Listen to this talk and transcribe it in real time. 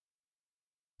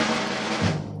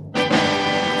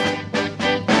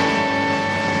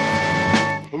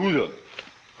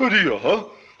Hadiya, huh?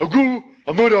 Agu,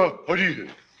 amara, hadihe.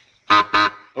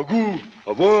 Agu,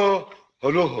 awa,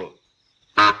 aloha.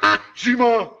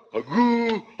 Shima,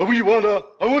 agu, awiwala,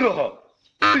 awaraha.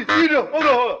 Ida,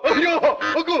 aloha, ayaha,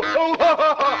 agu,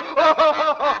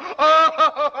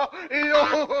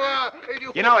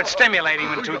 You know, it's stimulating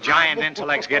when two giant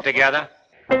intellects get together.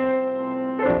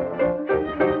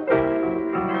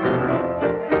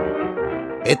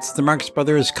 It's the Marx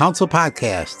Brothers Council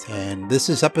Podcast, and this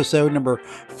is episode number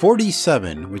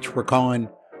 47, which we're calling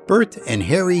Bert and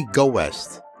Harry Go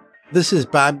West. This is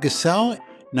Bob Gassell.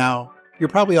 Now, you're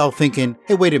probably all thinking,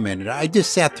 hey, wait a minute, I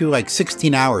just sat through like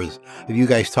 16 hours of you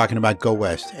guys talking about Go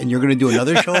West, and you're going to do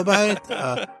another show about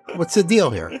it? What's the deal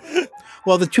here?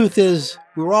 Well, the truth is,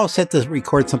 we were all set to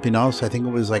record something else. I think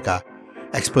it was like a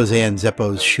expose on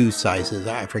Zeppo's shoe sizes,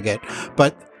 I forget.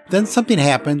 But then something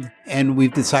happened, and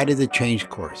we've decided to change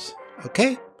course.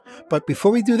 Okay? But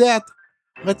before we do that,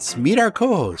 let's meet our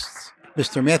co-hosts,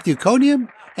 Mr. Matthew Conium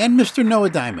and Mr. Noah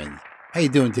Diamond. How you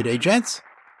doing today, gents?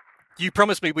 You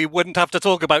promised me we wouldn't have to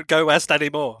talk about Go West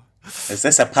anymore. Is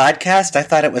this a podcast? I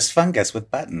thought it was fungus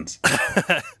with buttons.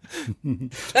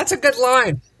 That's a good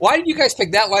line. Why did you guys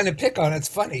pick that line to pick on? It's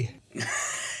funny.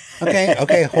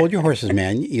 Okay, hold your horses,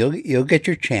 man. You'll get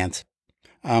your chance.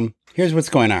 Here's what's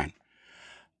going on.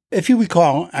 If you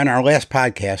recall, on our last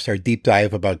podcast, our deep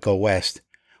dive about Go West,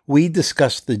 we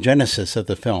discussed the genesis of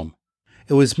the film.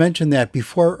 It was mentioned that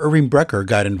before Irving Brecker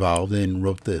got involved and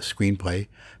wrote the screenplay,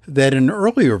 that an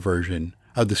earlier version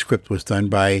of the script was done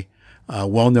by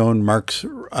well-known Marx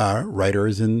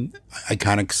writers and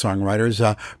iconic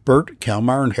songwriters, Bert,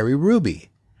 Kalmar, and Harry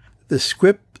Ruby. The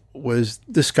script was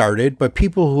discarded, but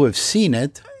people who have seen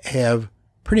it have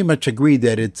pretty much agreed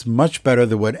that it's much better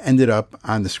than what ended up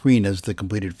on the screen as the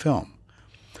completed film.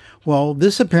 Well,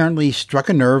 this apparently struck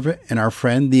a nerve in our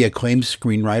friend, the acclaimed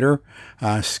screenwriter,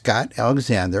 Scott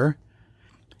Alexander,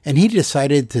 and he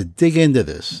decided to dig into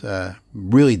this,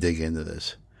 really dig into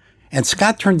this. And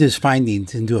Scott turned his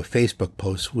findings into a Facebook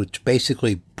post, which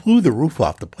basically blew the roof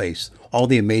off the place, all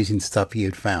the amazing stuff he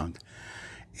had found.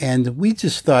 And we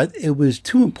just thought it was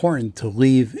too important to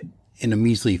leave in a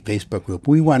measly Facebook group.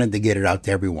 We wanted to get it out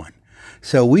to everyone.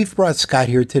 So we've brought Scott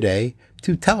here today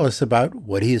to tell us about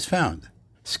what he has found.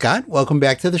 Scott, welcome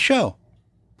back to the show.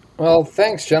 Well,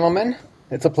 thanks, gentlemen.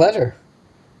 It's a pleasure.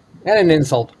 And an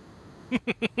insult.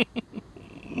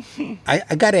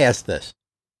 I got to ask this.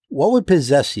 What would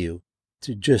possess you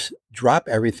to just drop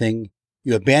everything?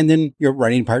 You abandon your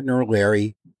running partner,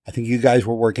 Larry. I think you guys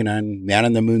were working on Man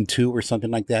on the Moon 2 or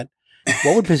something like that.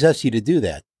 What would possess you to do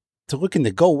that? To looking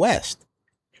to go west?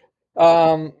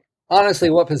 Honestly,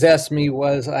 what possessed me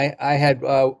was I had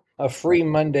a free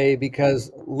Monday because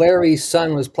Larry's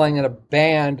son was playing in a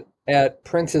band at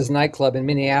Prince's nightclub in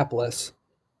Minneapolis.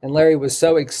 And Larry was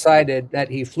so excited that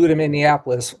he flew to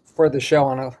Minneapolis for the show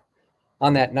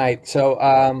on that night. So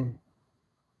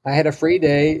I had a free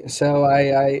day, so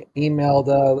I emailed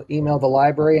the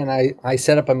library and I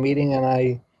set up a meeting, and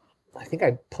I think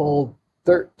I pulled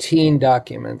 13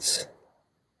 documents.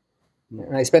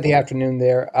 And I spent the afternoon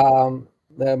there.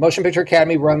 The Motion Picture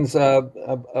Academy runs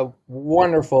a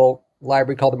wonderful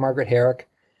library called the Margaret Herrick.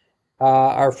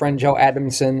 Our friend Joe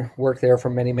Adamson worked there for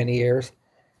many, many years.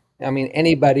 I mean,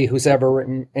 anybody who's ever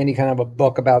written any kind of a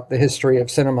book about the history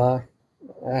of cinema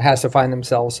has to find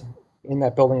themselves in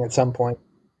that building at some point.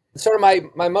 Sort of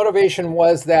my motivation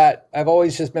was that I've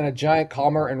always just been a giant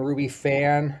Kalmar and Ruby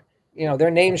fan. You know,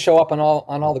 their names show up on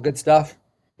all the good stuff.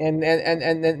 And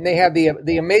they have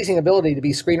the amazing ability to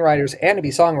be screenwriters and to be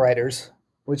songwriters,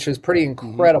 which is pretty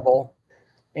incredible.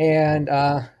 Mm-hmm.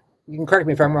 And you can correct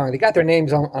me if I'm wrong. They got their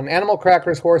names on animal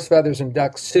crackers, horse feathers, and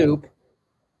duck soup.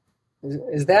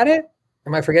 Is that it?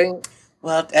 Am I forgetting?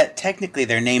 Well, technically,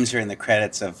 their names are in the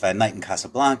credits of Night in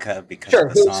Casablanca because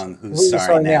of the song "Who's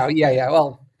Sorry Now." Yeah.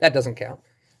 Well, that doesn't count.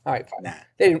 All right, fine. Nah.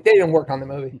 They didn't work on the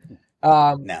movie.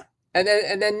 No. And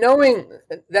then knowing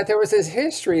that there was this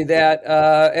history that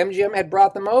MGM had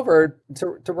brought them over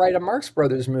to write a Marx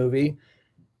Brothers movie,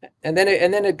 and then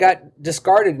it got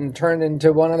discarded and turned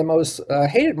into one of the most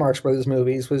hated Marx Brothers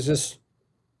movies, was just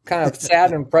kind of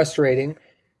sad and frustrating.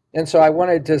 And so I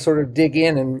wanted to sort of dig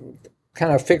in and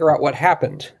kind of figure out what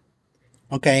happened.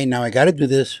 Okay, now I got to do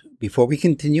this before we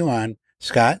continue on.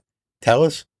 Scott, tell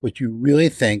us what you really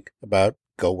think about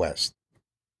Go West.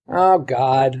 Oh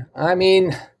God, I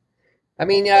mean,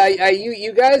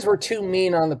 you guys were too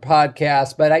mean on the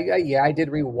podcast, but I did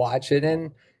rewatch it,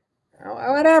 and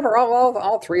whatever.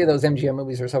 All three of those MGM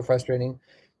movies are so frustrating.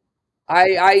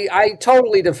 I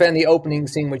totally defend the opening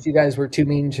scene, which you guys were too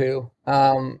mean to.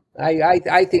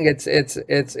 I think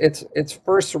it's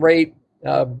first rate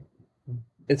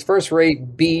it's first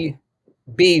rate B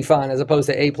fun as opposed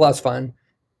to A plus fun.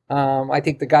 I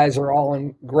think the guys are all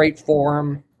in great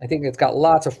form. I think it's got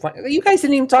lots of fun. You guys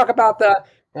didn't even talk about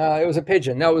it was a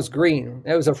pigeon. No, it was green.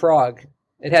 It was a frog.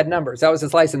 It had numbers. That was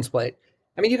its license plate.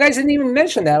 I mean, you guys didn't even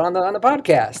mention that on the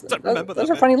podcast. Those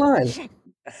are funny lines.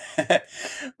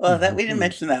 Well, that we didn't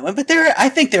mention that one, but I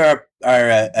think there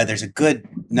are there's a good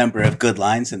number of good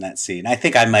lines in that scene. I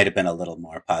think I might have been a little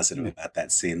more positive about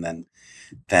that scene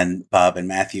than Bob and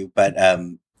Matthew, but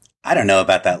I don't know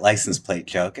about that license plate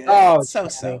joke. Oh,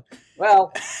 so.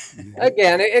 Well,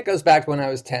 again, it goes back to when I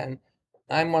was 10.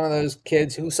 I'm one of those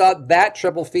kids who saw that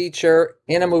triple feature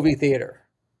in a movie theater.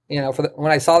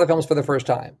 When I saw the films for the first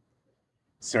time.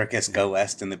 Circus Go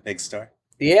West in the big store.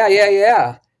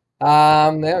 Yeah.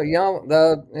 Like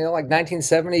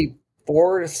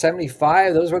 1974 to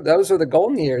 75. Those were the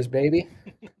golden years, baby.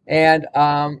 And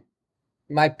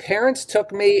my parents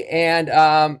took me, and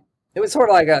it was sort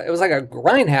of like a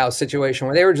grindhouse situation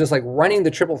where they were just like running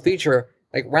the triple feature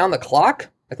like round the clock.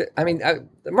 The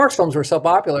Marx films were so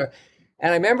popular,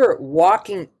 and I remember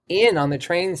walking in on the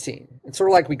train scene. It's sort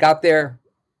of like we got there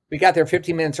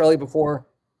 15 minutes early before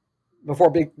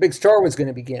Big Store was going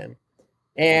to begin,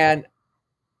 and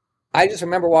I just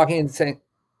remember walking in and saying,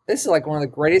 "This is like one of the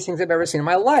greatest things I've ever seen in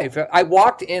my life." I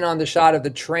walked in on the shot of the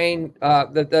train,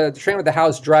 the train with the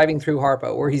house driving through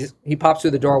Harpo, where he pops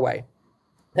through the doorway.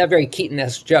 That very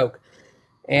Keaton-esque joke,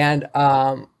 and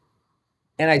I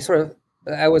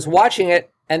was watching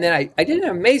it, and then I did an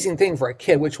amazing thing for a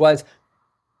kid, which was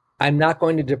I'm not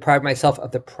going to deprive myself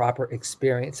of the proper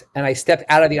experience, and I stepped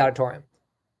out of the auditorium.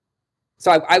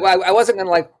 So I wasn't going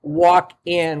to like walk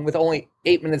in with only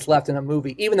 8 minutes left in a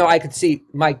movie, even though I could see,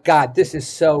 my God, this is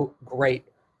so great.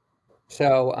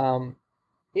 So, I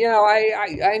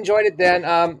enjoyed it then.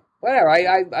 Whatever.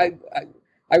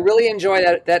 I really enjoy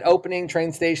that opening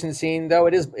train station scene, though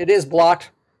it is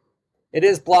blocked. It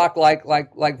is blocked like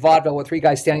vaudeville with three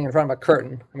guys standing in front of a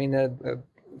curtain. I mean,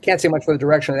 can't say much for the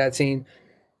direction of that scene.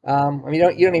 You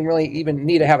don't even really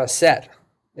need to have a set.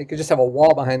 They could just have a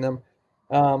wall behind them.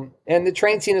 And the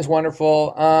train scene is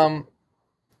wonderful.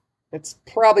 It's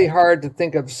probably hard to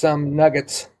think of some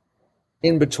nuggets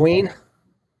in between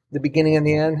the beginning and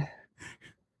the end.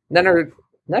 None are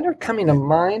coming to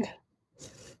mind.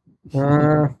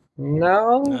 No.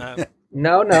 It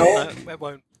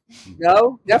won't.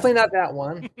 No, definitely not that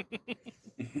one.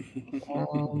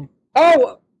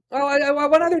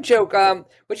 One other joke,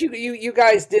 which you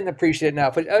guys didn't appreciate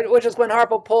enough, which is when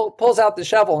Harpo pulls out the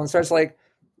shovel and starts like,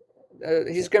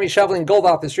 he's going to be shoveling gold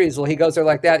off the streets. Well, he goes there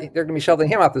like that. They're going to be shoveling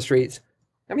him off the streets.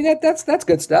 I mean, that's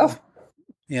good stuff.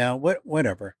 Yeah,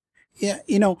 whatever. Yeah,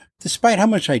 despite how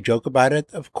much I joke about it,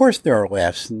 of course there are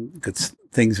laughs and good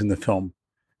things in the film.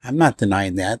 I'm not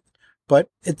denying that, but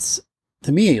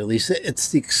to me at least, it's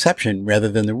the exception rather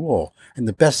than the rule. And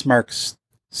the best Marx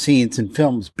scenes in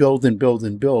films build and build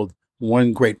and build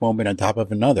one great moment on top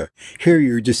of another. Here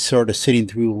you're just sort of sitting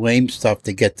through lame stuff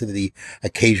to get to the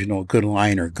occasional good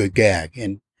line or good gag.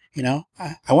 And, I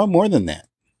want more than that.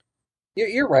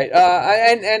 You're right.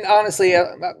 And honestly,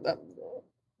 I've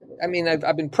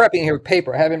been prepping here with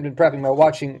paper. I haven't been prepping by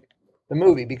watching the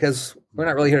movie because we're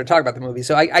not really here to talk about the movie.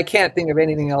 So I can't think of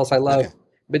anything else I love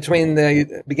between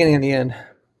the beginning and the end.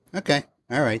 Okay.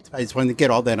 All right. I just wanted to get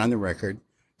all that on the record.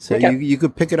 So okay. you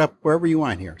could pick it up wherever you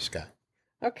want here, Scott.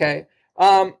 Okay.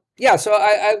 So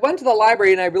I went to the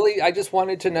library and I just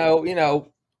wanted to know,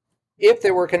 if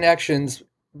there were connections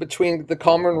between the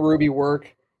Kalmar and Ruby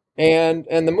work and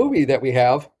the movie that we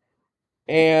have.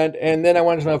 And then I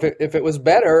wanted to know if it was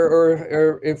better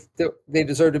or if they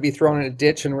deserve to be thrown in a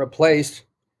ditch and replaced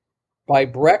by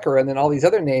Brecker and then all these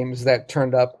other names that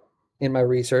turned up in my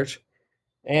research.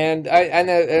 And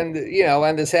the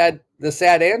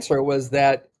sad answer was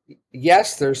that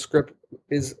yes, their script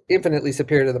is infinitely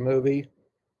superior to the movie,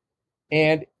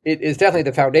 and it is definitely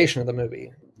the foundation of the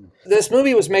movie. This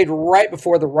movie was made right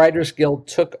before the Writers Guild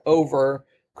took over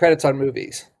credits on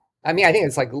movies. I mean, I think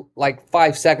it's like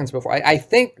 5 seconds before. I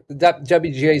think the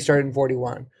WGA started in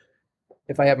 1941,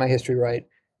 if I have my history right.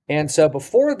 And so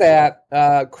before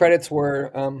that, credits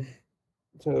were,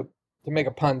 to make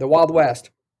a pun, the Wild West.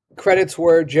 Credits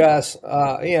were just,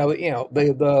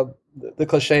 the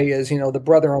cliche is, the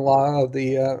brother-in-law of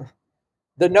the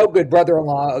no good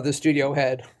brother-in-law of the studio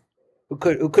head who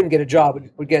couldn't get a job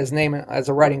would get his name as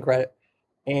a writing credit,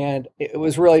 and it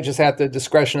was really just at the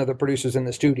discretion of the producers in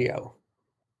the studio.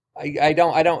 I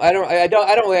don't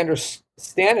really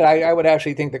understand it. I would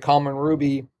actually think that Kalmar and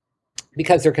Ruby,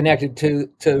 because they're connected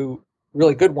to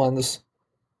really good ones,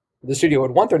 the studio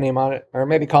would want their name on it, or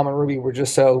maybe Kalmar and Ruby were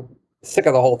just so sick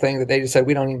of the whole thing that they just said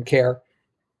we don't even care.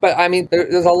 But I mean,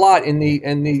 there's a lot in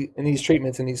these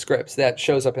treatments in these scripts that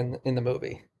shows up in the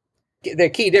movie. The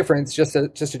key difference, just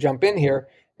to jump in here,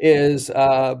 is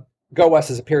Go West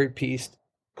is a period piece.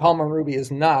 Kalmar and Ruby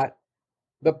is not.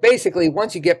 But basically,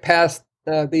 once you get past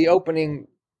the opening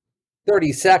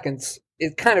 30 seconds,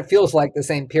 it kind of feels like the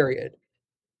same period.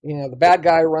 You know, the bad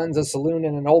guy runs a saloon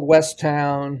in an old West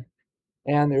town,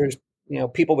 and there's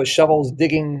people with shovels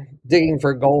digging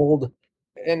for gold,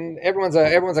 and everyone's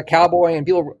a cowboy, and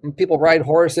people ride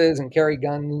horses and carry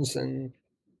guns, and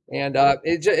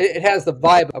it has the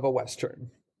vibe of a Western.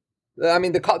 I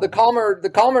mean, the Kalmar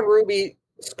and Ruby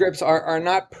scripts are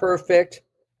not perfect.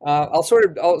 I'll sort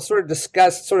of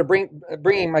discuss,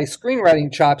 bringing my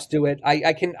screenwriting chops to it.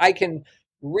 I can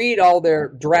read all their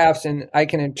drafts, and I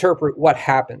can interpret what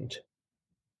happened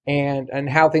and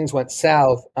how things went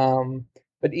south.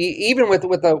 But even with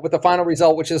the final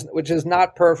result, which is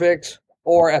not perfect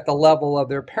or at the level of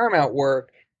their Paramount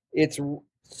work, it's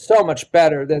so much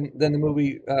better than the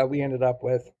movie we ended up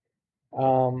with.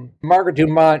 Margaret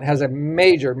Dumont has a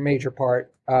major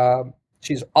part.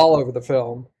 She's all over the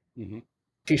film. Mm-hmm.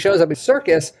 She shows up in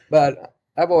Circus, but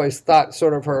I've always thought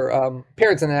sort of her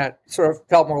appearance in that sort of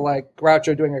felt more like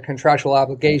Groucho doing a contractual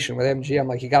obligation with MGM,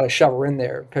 like you got to shove her in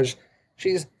there because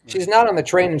she's not on the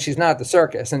train and she's not at the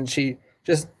circus, and she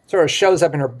just sort of shows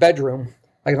up in her bedroom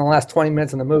like in the last 20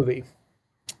 minutes in the movie,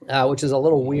 which is a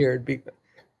little weird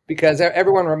because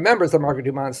everyone remembers the Margaret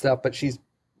Dumont stuff, but she's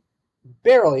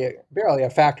barely a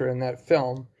factor in that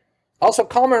film. Also,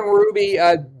 Kalmar and Ruby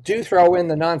do throw in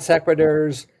the non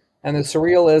sequiturs and the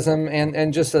surrealism,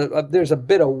 and just there's a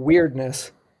bit of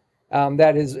weirdness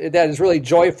that is really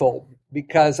joyful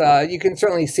because you can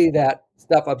certainly see that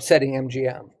stuff upsetting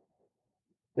MGM.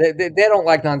 They don't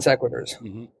like non sequiturs.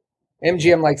 Mm-hmm.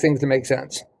 MGM likes things to make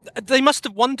sense. They must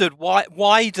have wondered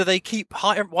why do they keep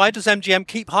hiring? Why does MGM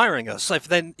keep hiring us? If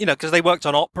then because they worked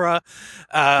on opera,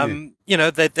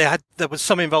 there was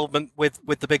some involvement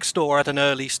with the big store at an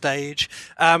early stage,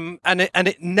 and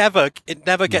it never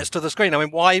gets to the screen. I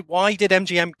mean, why did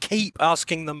MGM keep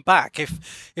asking them back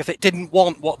if it didn't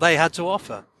want what they had to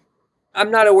offer?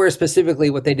 I'm not aware specifically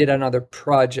what they did on other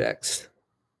projects,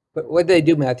 but what did they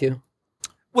do, Matthew?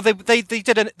 Well, they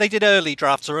did early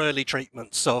drafts or early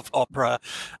treatments of opera,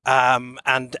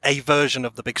 and a version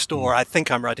of the big store. I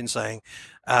think I'm right in saying.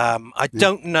 I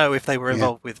don't know if they were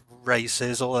involved with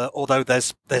races, although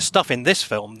there's stuff in this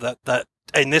film that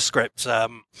in this script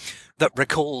that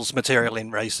recalls material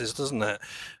in races, doesn't it?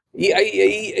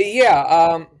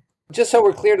 Yeah. Just so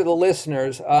we're clear to the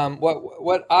listeners,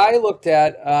 what I looked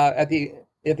at the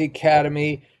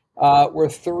Academy. Were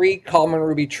 3 Kalmar and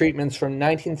Ruby treatments from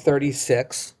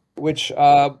 1936, which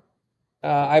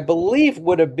I believe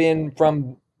would have been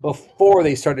from before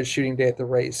they started shooting Day at the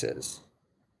Races.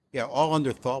 Yeah, all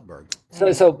under Thalberg.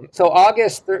 So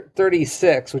August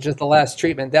 36, which is the last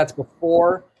treatment, that's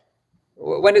before.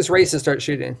 When does Races start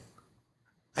shooting?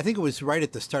 I think it was right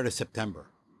at the start of September.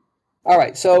 All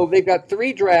right, so they've got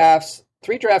 3 drafts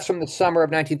from the summer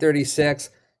of 1936.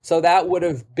 So that would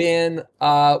have been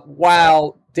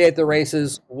while Day at the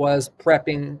Races was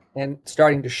prepping and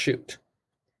starting to shoot.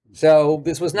 So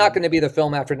this was not going to be the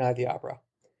film after Night at the Opera.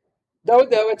 Though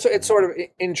it's sort of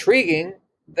intriguing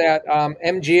that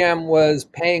MGM was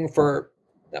paying for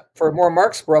more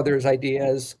Marx Brothers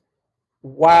ideas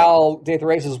while Day at the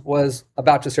Races was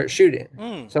about to start shooting.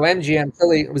 So MGM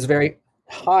really was very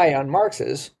high on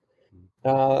Marx's.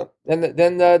 And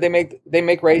then they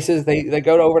make Races. They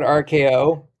go over to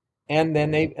RKO. And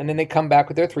then they come back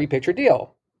with their 3-picture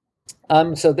deal.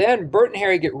 So then Bert and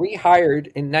Harry get rehired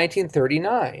in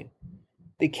 1939.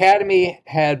 The Academy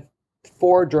had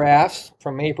 4 drafts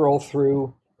from April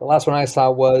through the last one I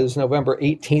saw was November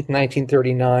 18th,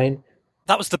 1939.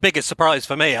 That was the biggest surprise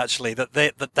for me, actually,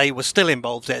 that they were still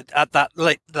involved at that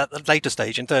later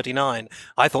stage in 39.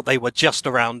 I thought they were just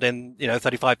around in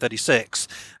 35, 36,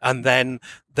 and then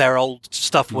their old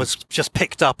stuff was just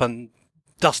picked up and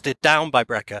dusted down by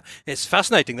Brecker. It's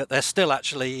fascinating that they're still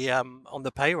actually on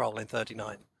the payroll in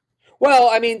 39.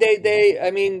 Well, I mean,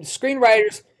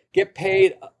 screenwriters get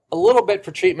paid a little bit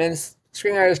for treatments.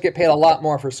 Screenwriters get paid a lot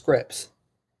more for scripts.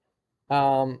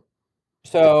 This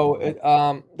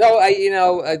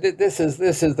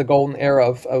is the golden era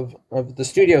of the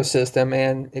studio system.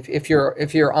 And if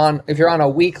you're on a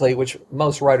weekly, which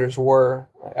most writers were,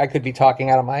 I could be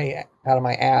talking out of my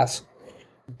ass,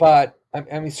 but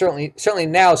I mean, certainly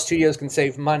now studios can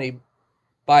save money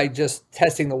by just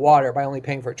testing the water by only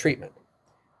paying for a treatment.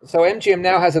 So MGM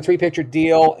now has a 3-picture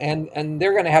deal, and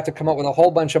they're going to have to come up with a whole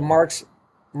bunch of Marx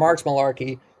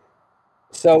malarkey.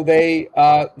 So they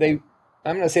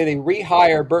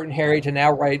rehire Bert and Harry to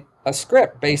now write a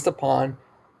script based upon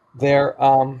their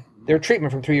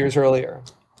treatment from 3 years earlier.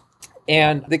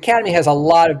 And the Academy has a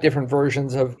lot of different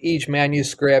versions of each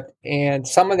manuscript, and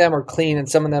some of them are clean and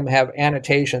some of them have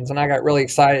annotations. And I got really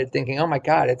excited thinking, oh my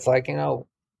God, it's like,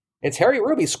 it's Harry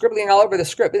Ruby scribbling all over the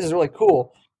script. This is really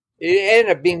cool. It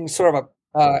ended up being sort of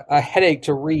a headache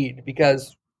to read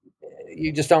because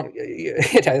you just don't,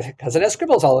 because it has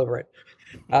scribbles all over it.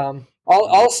 I'm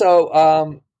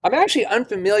actually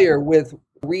unfamiliar with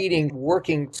reading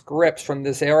working scripts from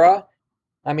this era.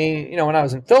 I mean, when I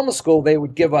was in film school, they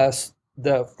would give us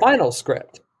the final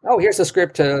script. Oh, here's the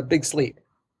script to Big Sleep.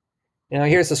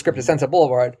 Here's the script to Sunset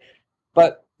Boulevard.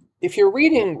 But if you're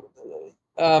reading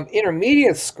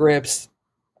intermediate scripts,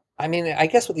 I mean, I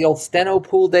guess with the old steno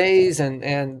pool days and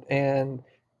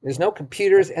there's no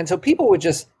computers. And so people would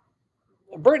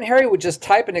Bert and Harry would just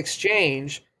type an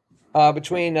exchange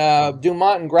between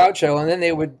Dumont and Groucho, and then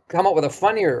they would come up with a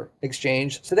funnier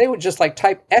exchange. So they would just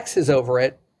type X's over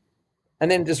it and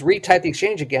then just retype the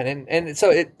exchange again. And so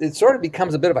it sort of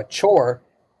becomes a bit of a chore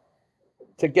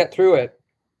to get through it.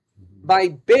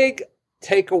 My big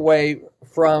takeaway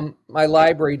from my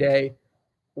library day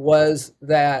was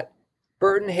that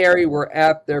Bert and Harry were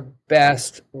at their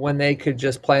best when they could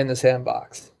just play in the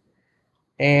sandbox.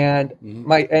 And I'm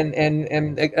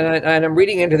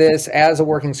reading into this as a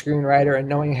working screenwriter and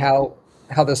knowing how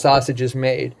the sausage is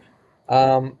made.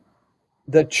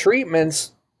 The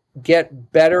treatments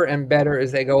get better and better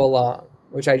as they go along,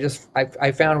 which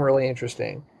I found really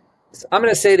interesting. So I'm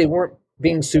going to say they weren't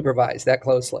being supervised that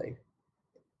closely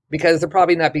because they're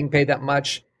probably not being paid that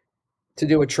much to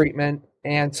do a treatment,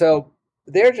 and so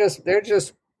they're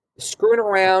just screwing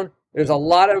around. There's a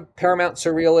lot of Paramount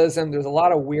surrealism. There's a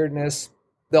lot of weirdness.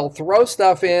 They'll throw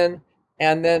stuff in,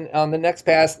 and then on the next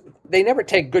pass, they never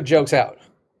take good jokes out.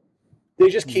 They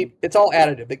just it's all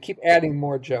additive. They keep adding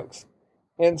more jokes.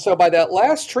 And so by that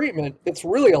last treatment, it's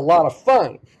really a lot of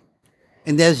fun.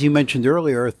 And as you mentioned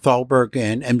earlier, Thalberg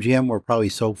and MGM were probably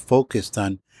so focused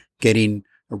on getting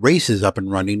races up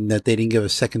and running that they didn't give a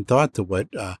second thought to what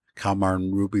Kalmar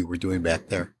and Ruby were doing back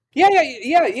there.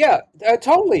 Yeah.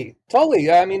 Totally.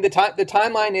 I mean, the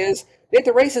timeline is that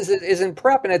the races is in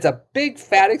prep, and it's a big,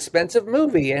 fat, expensive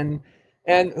movie, and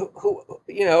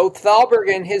Thalberg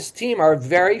and his team are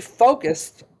very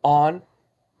focused on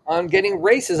getting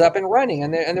races up and running,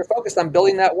 and they're focused on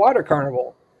building that water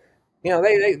carnival.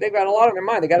 They've got a lot on their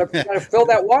mind. They got to fill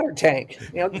that water tank.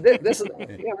 This is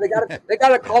they got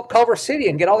to call up Culver City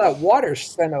and get all that water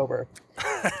sent over.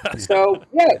 So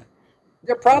yeah,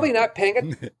 they're probably not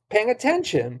paying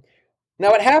attention. Now,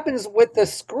 what happens with the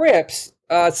scripts,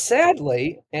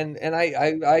 sadly, and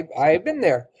I've been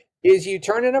there, is you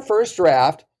turn in a first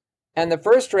draft, and the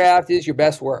first draft is your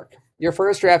best work. Your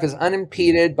first draft is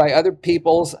unimpeded by other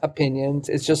people's opinions.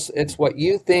 It's what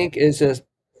you think is just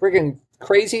friggin'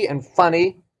 crazy and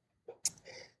funny.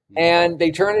 And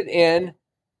they turn it in,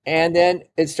 and then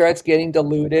it starts getting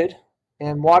diluted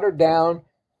and watered down,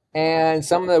 and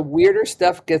some of the weirder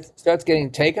stuff starts getting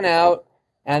taken out,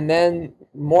 and then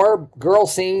more girl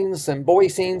scenes and boy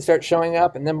scenes start showing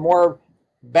up, and then more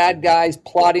bad guys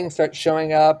plotting start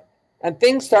showing up, and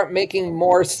things start making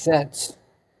more sense,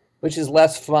 which is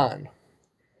less fun.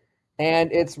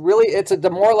 And it's a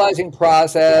demoralizing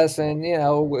process, and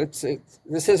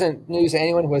this isn't news to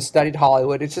anyone who has studied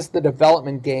Hollywood. It's just the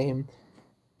development game,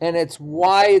 and it's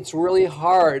why it's really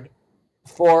hard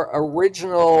for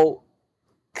original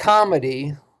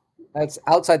comedy that's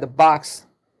outside the box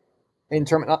in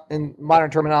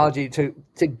modern terminology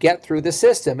to get through the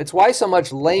system. It's why so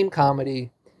much lame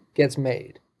comedy gets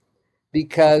made,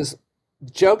 because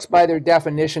jokes by their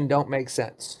definition don't make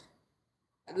sense.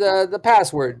 The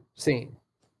password scene.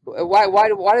 Why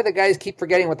do the guys keep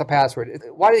forgetting what the password?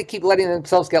 Why do they keep letting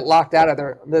themselves get locked out of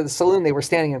the saloon they were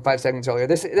standing in 5 seconds earlier?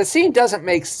 The scene doesn't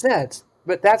make sense,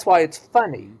 but that's why it's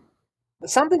funny.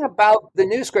 Something about the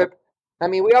new script. I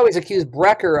mean, we always accuse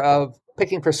Brecker of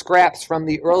picking for scraps from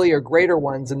the earlier, greater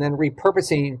ones and then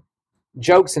repurposing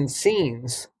jokes and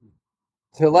scenes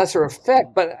to lesser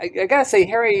effect. But I gotta say,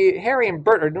 Harry and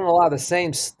Bert are doing a lot of the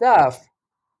same stuff,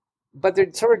 but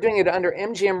they're sort of doing it under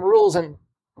MGM rules, and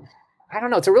I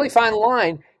don't know, it's a really fine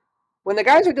line. When the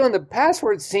guys are doing the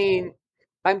password scene,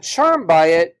 I'm charmed by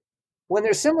it. When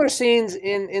there's similar scenes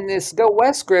in this Go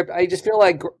West script, I just feel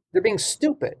like they're being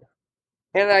stupid.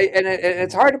 And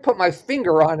it's hard to put my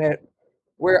finger on it,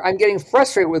 where I'm getting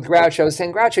frustrated with Groucho,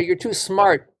 saying, Groucho, you're too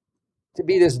smart to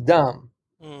be this dumb.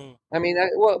 I mean,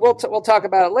 we'll talk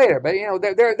about it later, but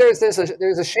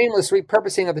there's a shameless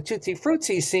repurposing of the Tootsie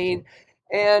Fruitsy scene,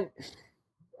 and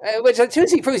which the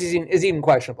Tootsie Fruitsy scene is even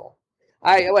questionable.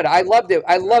 I loved it.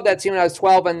 I loved that scene when I was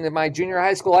 12 and in my junior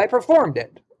high school. I performed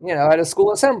it, at a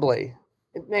school assembly.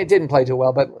 It didn't play too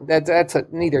well, but that's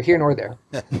neither here nor there.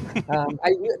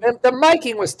 The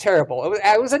miking was terrible.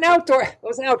 It was an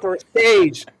outdoor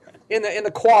stage in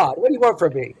the quad. What do you want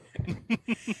from me?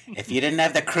 If you didn't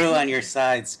have the crew on your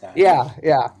side, Scott. Yeah.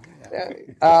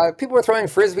 People were throwing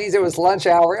frisbees. It was lunch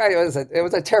hour. It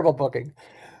was a terrible booking.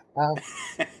 But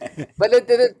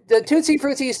the Tootsie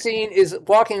Frutti scene is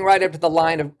walking right up to the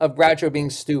line of Groucho being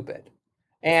stupid,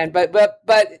 but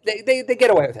they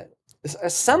get away with it.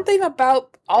 Something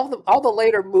about all the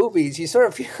later movies, you sort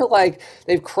of feel like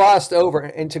they've crossed over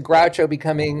into Groucho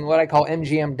becoming what I call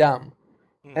MGM dumb.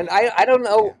 And I don't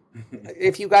know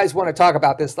if you guys want to talk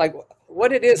about this, like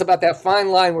what it is about that fine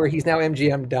line where he's now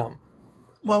MGM dumb.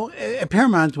 Well, at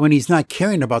Paramount, when he's not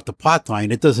caring about the plot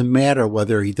line, it doesn't matter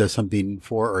whether he does something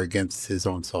for or against his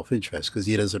own self-interest because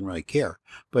he doesn't really care.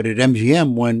 But at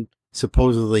MGM, when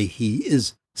supposedly he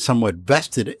is somewhat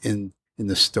vested in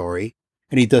the story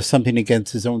and he does something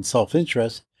against his own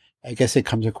self-interest, I guess it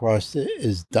comes across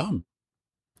as dumb.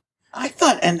 I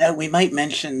thought, and we might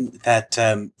mention that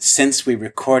since we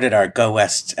recorded our Go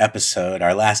West episode,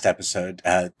 our last episode,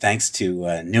 thanks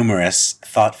to numerous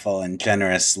thoughtful and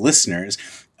generous listeners,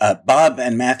 Bob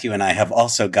and Matthew and I have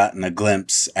also gotten a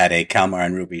glimpse at a Kalmar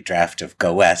and Ruby draft of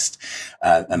Go West,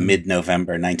 a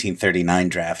mid-November 1939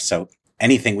 draft. So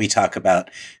anything we talk about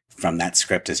from that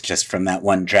script is just from that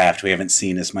one draft. We haven't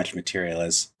seen as much material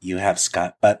as you have,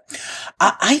 Scott. But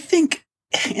I think,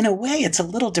 in a way, it's a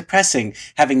little depressing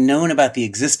having known about the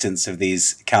existence of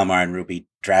these Kalmar and Ruby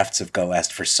drafts of Go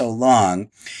West for so long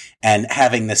and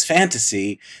having this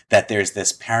fantasy that there's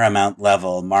this Paramount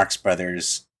level Marx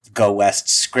Brothers Go West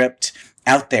script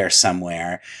out there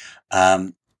somewhere.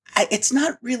 It's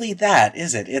not really that,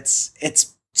 is it?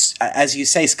 It's as you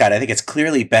say, Scott, I think it's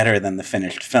clearly better than the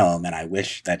finished film, and I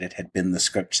wish that it had been the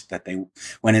script that they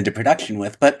went into production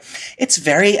with, but it's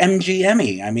very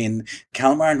MGM-y. I mean,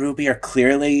 Kalmar and Ruby are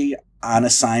clearly on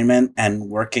assignment and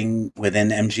working within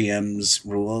MGM's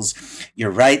rules.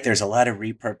 You're right, there's a lot of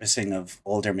repurposing of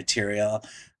older material,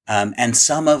 and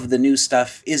some of the new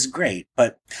stuff is great,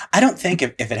 but I don't think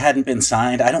if it hadn't been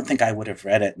signed, I don't think I would have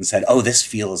read it and said, oh, this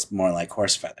feels more like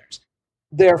Horse Feathers.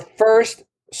 Their first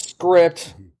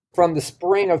script from the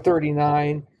spring of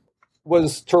 39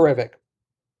 was terrific.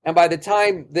 And by the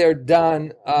time they're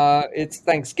done, it's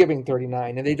Thanksgiving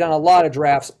 39. And they've done a lot of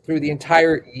drafts through the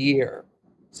entire year.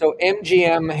 So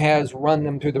MGM has run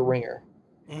them through the ringer.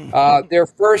 Their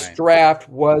first draft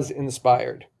was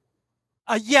inspired.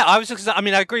 I was just,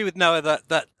 I agree with Noah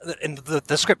that in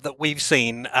the script that we've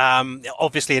seen,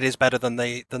 obviously it is better than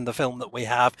the film that we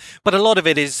have, but a lot of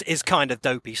it is kind of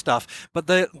dopey stuff. But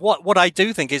what I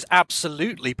do think is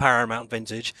absolutely Paramount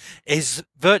vintage is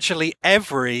virtually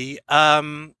every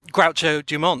Groucho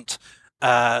Dumont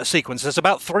sequence. There's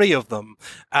about 3 of them,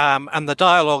 and the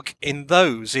dialogue in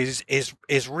those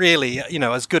is really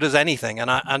as good as anything.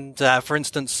 And for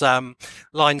instance,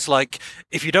 lines like,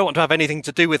 "If you don't want to have anything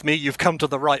to do with me, you've come to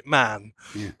the right man."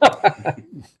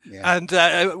 Yeah. And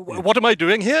what am I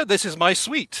doing here? This is my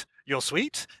suite. Your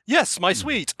suite? Yes, my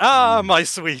suite. My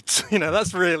suite.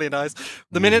 That's really nice.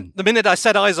 The minute I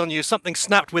set eyes on you, something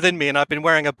snapped within me, and I've been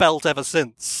wearing a belt ever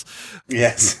since.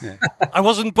 Yes. I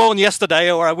wasn't born yesterday,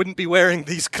 or I wouldn't be wearing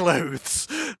these clothes.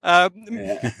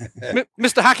 Mr.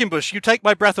 Hackenbush, you take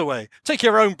my breath away. Take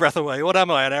your own breath away. What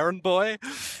am I, an errand boy?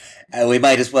 We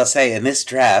might as well say in this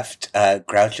draft,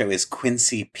 Groucho is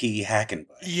Quincy P.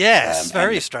 Hackenbush. Yes,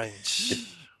 very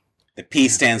strange. The P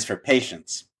stands for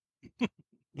patience.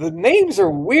 The names are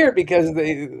weird because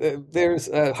there's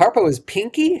Harpo is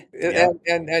Pinky,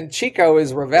 and Chico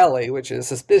is Ravelli, which is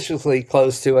suspiciously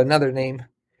close to another name.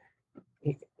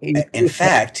 In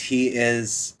fact, he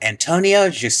is Antonio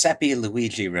Giuseppe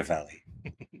Luigi Ravelli.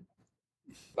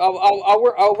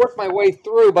 I'll work my way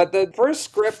through, but the first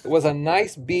script was a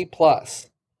nice B+.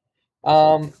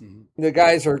 The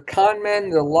guys are con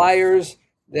men, they're liars.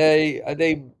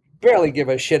 They barely give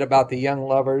a shit about the young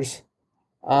lovers.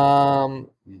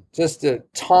 Just to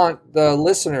taunt the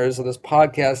listeners of this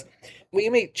podcast, we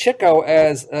meet Chico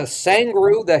as a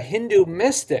Sangru, the Hindu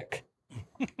mystic,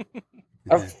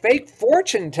 a fake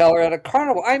fortune teller at a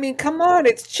carnival. I mean, come on,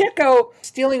 it's Chico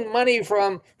stealing money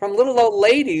from little old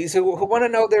ladies who want to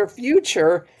know their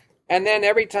future. And then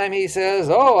every time he says,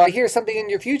 "Oh, I hear something in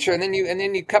your future," and then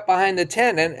you cut behind the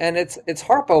tent, and it's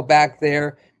Harpo back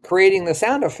there creating the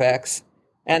sound effects.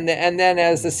 And then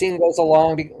as the scene goes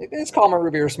along, it's Kalmar and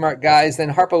Ruby are smart guys.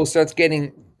 Then Harpo starts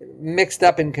getting mixed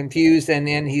up and confused, and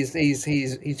then he's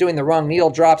doing the wrong needle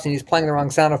drops, and he's playing the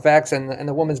wrong sound effects, and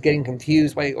the woman's getting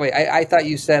confused. Wait, I thought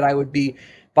you said I would be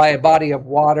by a body of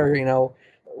water.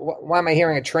 Why am I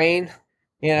hearing a train?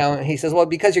 And he says, well,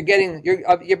 because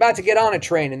you're about to get on a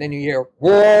train, and then you hear,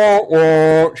 whoa,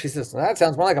 whoa. She says, that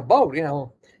sounds more like a boat,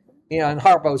 and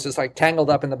Harpo's just like tangled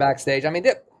up in the backstage. I mean,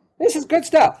 this is good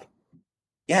stuff.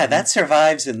 Yeah, that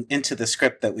survives into the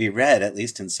script that we read, at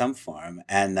least in some form.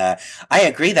 And I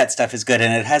agree that stuff is good.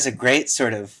 And it has a great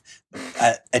sort of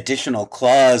additional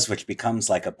clause, which becomes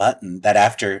like a button, that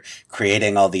after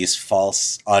creating all these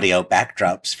false audio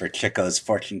backdrops for Chico's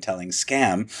fortune-telling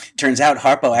scam, turns out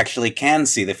Harpo actually can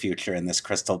see the future in this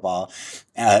crystal ball.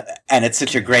 And it's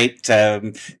such a great,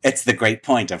 it's the great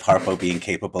point of Harpo being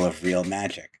capable of real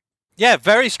magic. Yeah,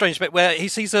 very strange bit where he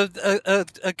sees a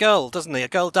girl, doesn't he? A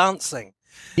girl dancing.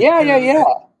 Yeah.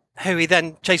 Who he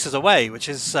then chases away, which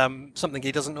is something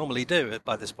he doesn't normally do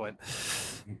by this point.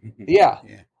 Yeah.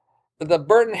 The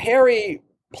Bert and Harry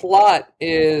plot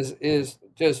is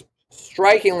just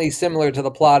strikingly similar to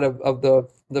the plot of the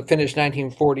finished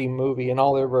 1940 movie in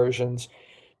all their versions.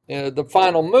 The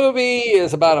final movie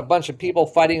is about a bunch of people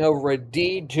fighting over a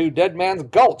deed to Dead Man's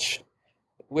Gulch,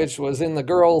 which was in the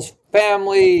girl's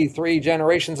family 3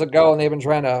 generations ago, and they've been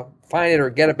trying to find it or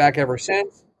get it back ever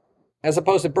since. As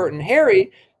opposed to Bert and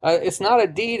Harry, it's not a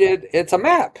deed; it's a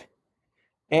map,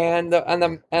 and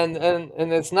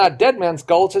it's not Dead Man's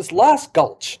Gulch; it's Lost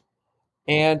Gulch,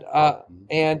 and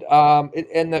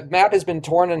the map has been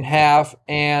torn in half,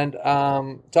 and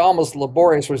to almost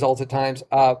laborious results at times.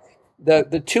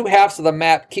 The 2 halves of the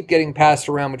map keep getting passed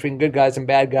around between good guys and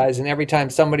bad guys, and every time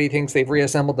somebody thinks they've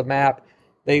reassembled the map,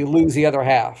 they lose the other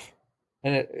half,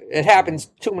 and it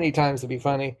happens too many times to be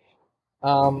funny.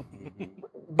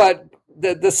 But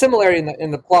the similarity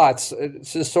in the plots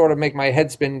just sort of make my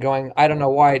head spin going, I don't know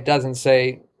why it doesn't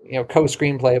say,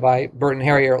 co-screenplay by Bert and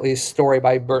Harry, or at least story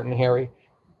by Bert and Harry.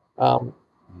 Now,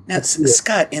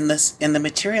 Scott, in the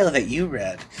material that you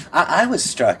read, I was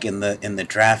struck in the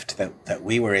draft that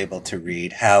we were able to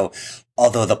read how,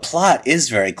 although the plot is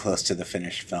very close to the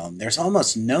finished film, there's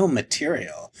almost no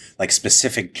material, like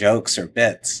specific jokes or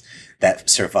bits, that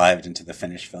survived into the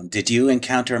finished film. Did you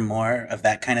encounter more of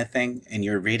that kind of thing in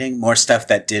your reading? More stuff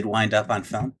that did wind up on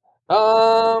film?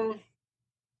 Well,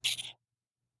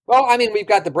 I mean, we've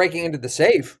got the breaking into the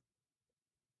safe.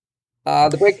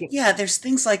 Yeah, there's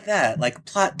things like that, like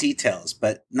plot details,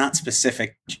 but not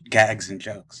specific gags and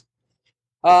jokes.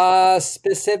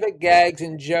 Specific gags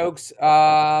and jokes.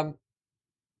 I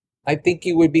think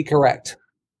you would be correct.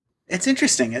 It's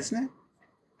interesting, isn't it?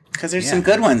 Because there's some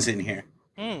good ones in here.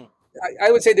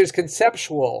 I would say there's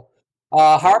conceptual.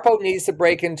 Harpo needs to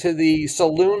break into the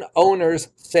saloon owner's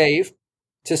safe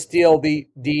to steal the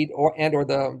deed or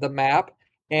the map,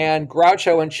 and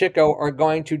Groucho and Chico are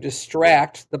going to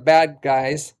distract the bad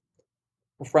guys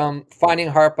from finding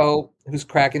Harpo, who's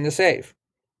cracking the safe.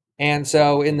 And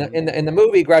so in the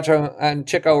movie, Groucho and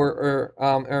Chico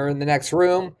are in the next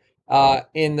room.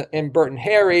 In Bert and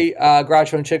Harry,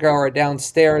 Groucho and Chico are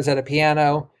downstairs at a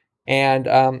piano. And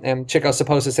Chico's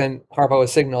supposed to send Harpo a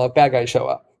signal if bad guys show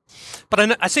up.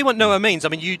 But I see what Noah means. I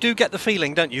mean, you do get the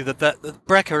feeling, don't you, that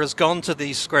Brecker has gone to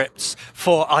these scripts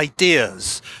for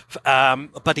ideas,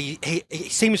 but he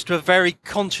seems to have very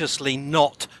consciously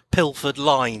not pilfered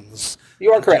lines.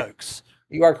 You are correct. Jokes.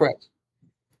 You are correct.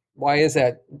 Why is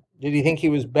that? Did he think he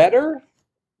was better?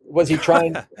 Was he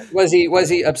trying? was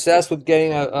he obsessed with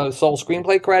getting a sole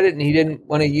screenplay credit, and he didn't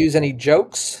want to use any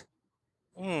jokes?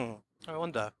 I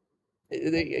wonder.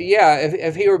 Yeah,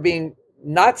 if he were being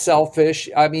not selfish,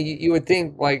 I mean, you would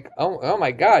think like, oh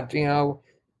my God,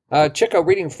 Chico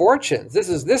reading fortunes. This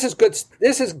is good.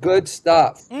 This is good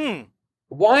stuff.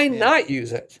 Why not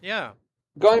use it? Yeah.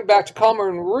 Going back to Kalmar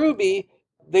and Ruby,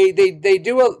 they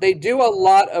do a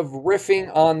lot of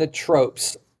riffing on the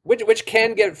tropes, which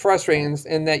can get frustrating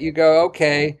in that you go,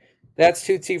 okay, that's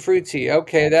Tutti Frutti.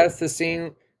 Okay, that's the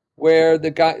scene where the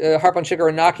guy Harpo and Chico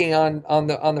are knocking on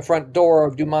the front door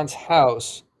of Dumont's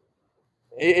house.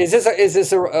 Is this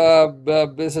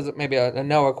maybe a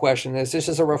Noah question? Is this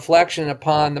just a reflection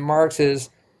upon the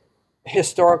Marx's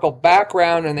historical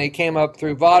background, and they came up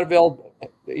through vaudeville,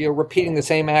 repeating the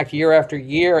same act year after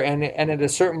year, and at a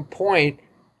certain point,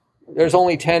 there's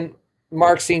only 10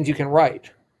 Marx scenes you can write?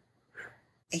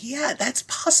 Yeah, that's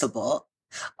possible.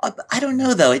 I don't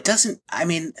know though. It doesn't. I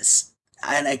mean.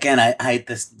 And again,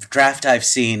 this draft I've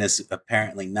seen is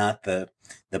apparently not the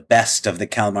best of the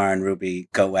Kalmar and Ruby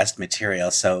Go West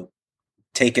material, so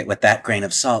take it with that grain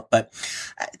of salt. But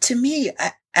to me,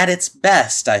 at its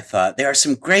best, I thought there are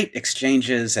some great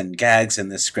exchanges and gags in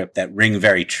this script that ring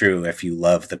very true if you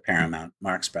love the Paramount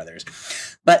Marx Brothers.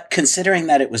 But considering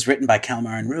that it was written by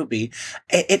Kalmar and Ruby,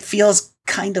 it feels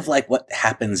kind of like what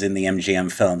happens in the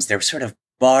MGM films. They're sort of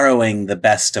borrowing the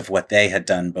best of what they had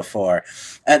done before.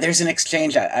 There's an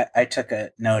exchange I took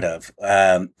a note of.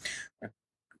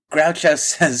 Groucho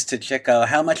says to Chico,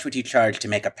 "How much would you charge to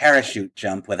make a parachute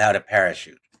jump without a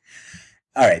parachute?"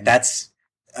 All right, that's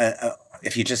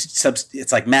if you just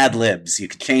it's like Mad Libs. You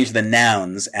could change the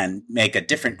nouns and make a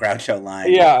different Groucho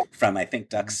line from, I think,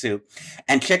 Duck Soup.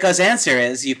 And Chico's answer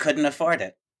is you couldn't afford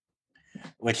it,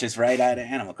 which is right out of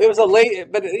Animal Crossing. It was a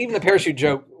late, but even the parachute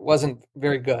joke wasn't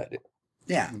very good.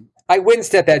 Yeah. I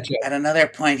winced at that joke. At another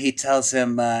point, he tells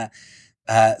him,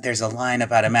 there's a line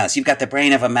about a mouse. You've got the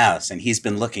brain of a mouse, and he's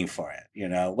been looking for it.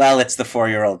 Well, it's the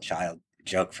 4-year-old child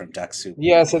joke from Duck Soup.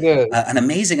 Yes, it is. An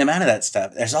amazing amount of that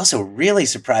stuff. There's also really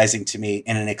surprising to me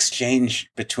in an exchange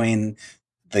between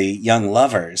the young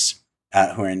lovers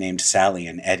who are named Sally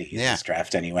and Eddie in this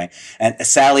draft anyway. And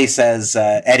Sally says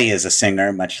Eddie is a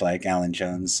singer, much like Alan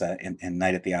Jones in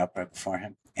Night at the Opera before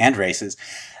him, and Races.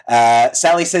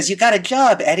 Sally says, "You got a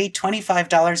job, Eddie,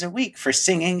 $25 a week for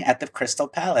singing at the Crystal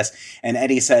Palace." And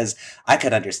Eddie says, "I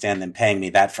could understand them paying me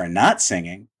that for not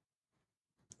singing."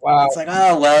 Wow. It's like,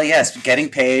 oh, well, yes, getting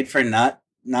paid for not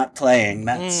playing.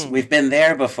 We've been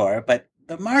there before, but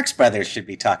the Marx Brothers should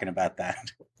be talking about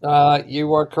that.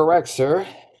 You are correct, sir.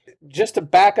 Just to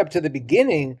back up to the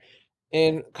beginning,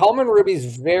 in Kalmar and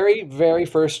Ruby's very, very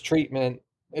first treatment,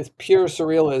 it's pure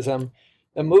surrealism.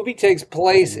 The movie takes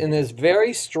place in this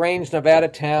very strange Nevada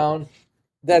town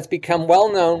that's become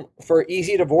well known for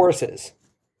easy divorces.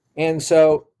 And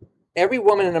so every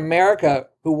woman in America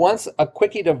who wants a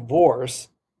quickie divorce,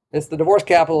 it's the divorce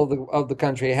capital of the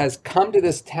country, has come to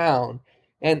this town.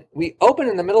 And we open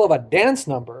in the middle of a dance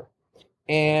number.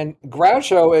 And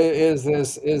Groucho is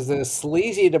this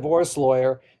sleazy divorce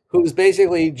lawyer who's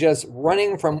basically just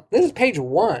running from, this is page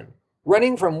 1,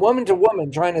 running from woman to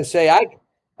woman, trying to say,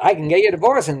 I can get you a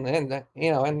divorce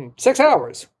in 6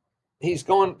 hours. He's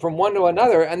going from one to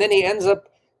another, and then he ends up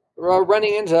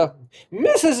running into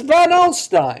Mrs. Van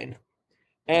Alstyne,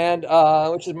 and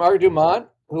which is Margaret Dumont,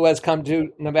 who has come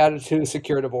to Nevada to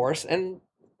secure divorce. And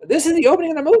this is the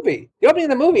opening of the movie. The opening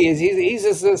of the movie is he's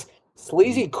just this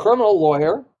sleazy criminal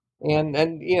lawyer, and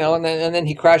then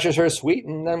he crashes her suite,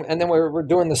 and then we're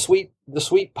doing the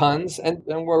sweet puns, and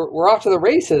we're off to the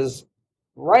races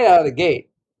right out of the gate.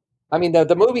 I mean,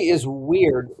 the movie is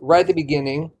weird right at the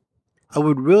beginning. I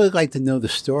would really like to know the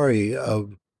story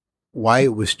of why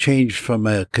it was changed from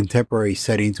a contemporary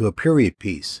setting to a period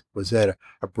piece. Was that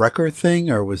a Brecker thing,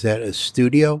 or was that a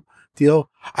studio deal?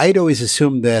 I'd always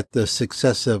assumed that the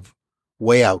success of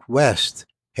Way Out West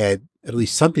had at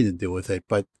least something to do with it,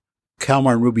 but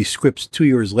Kalmar and Ruby scripts 2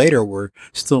 years later were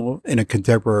still in a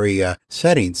contemporary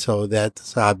setting, so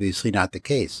that's obviously not the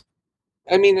case.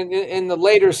 I mean, in the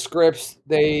later scripts,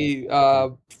 they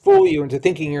fool you into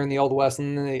thinking you're in the Old West,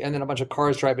 and then a bunch of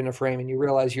cars drive into frame, and you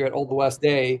realize you're at Old West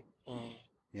Day.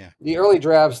 Yeah. The early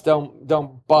drafts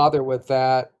don't bother with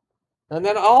that, and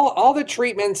then all the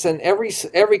treatments and every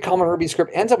Kalmar Ruby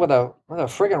script ends up with a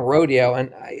friggin' rodeo, and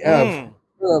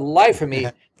for the life of me,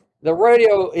 the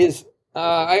rodeo is.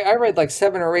 I read like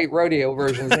 7 or 8 rodeo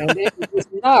versions, and it's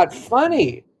not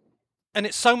funny. And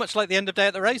it's so much like the end of Day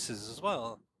at the Races as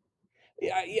well.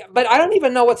 Yeah, but I don't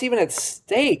even know what's even at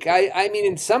stake. I mean,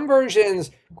 in some versions,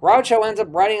 Groucho ends up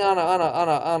riding on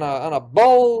a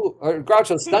bull, or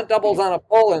Groucho's stunt double's on a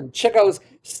bull, and Chico's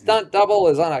stunt double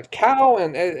is on a cow,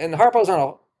 and Harpo's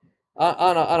on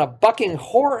a bucking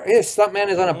horse. His stuntman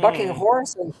is on a bucking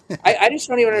horse, and I just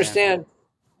don't even understand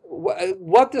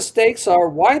what the stakes are,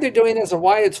 why they're doing this, and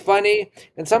why it's funny.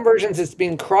 In some versions, it's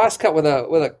being cross-cut with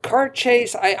a cart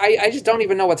chase. I just don't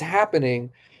even know what's happening.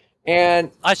 And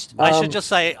I should just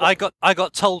say I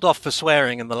got told off for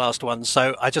swearing in the last one,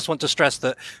 so I just want to stress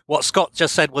that what Scott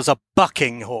just said was a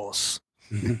bucking horse.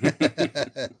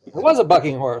 It was a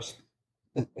bucking horse.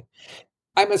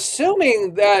 I'm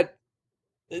assuming that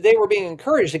they were being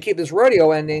encouraged to keep this rodeo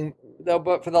ending, though.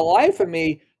 But for the life of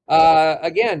me,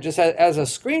 again, just as a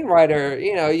screenwriter,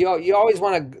 you always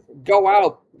want to go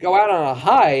out on a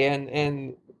high,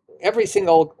 and every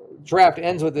single draft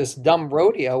ends with this dumb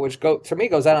rodeo, which to me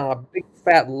goes out on a big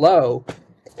fat low.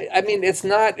 I mean, it's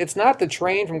not the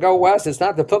train from Go West. It's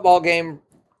not the football game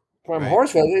from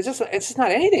Horsfield. It's just not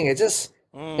anything. It's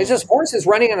just horses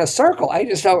running in a circle. I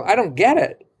don't get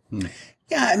it.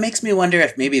 Yeah, it makes me wonder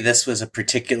if maybe this was a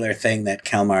particular thing that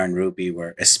Kalmar and Ruby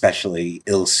were especially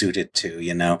ill-suited to,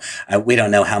 We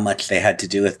don't know how much they had to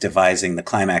do with devising the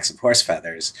climax of Horse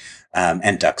Feathers,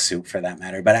 and Duck Soup for that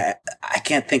matter, but I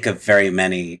can't think of very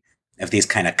many of these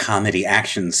kind of comedy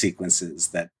action sequences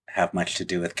that have much to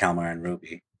do with Kalmar and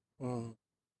Ruby.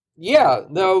 Yeah,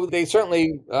 though they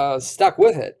certainly stuck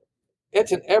with it.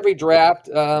 It's in every draft.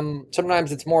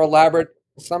 Sometimes it's more elaborate.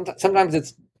 Sometimes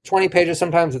it's 20 pages,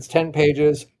 sometimes it's 10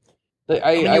 pages.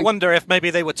 You wonder if maybe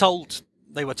they were told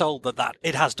that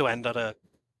it has to end at a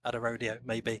rodeo,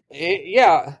 maybe.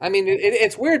 Yeah, I mean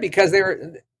it's weird because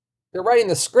they're writing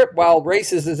the script while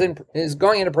Races is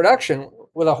going into production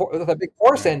with a big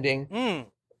horse ending. Mm.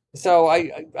 So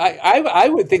I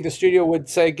would think the studio would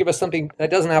say, give us something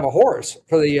that doesn't have a horse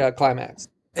for the climax.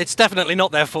 It's definitely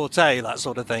not their forte, that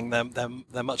sort of thing.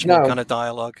 They're much more kind of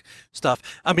dialogue stuff.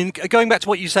 I mean, going back to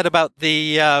what you said about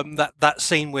the that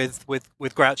scene with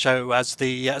Groucho as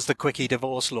the quickie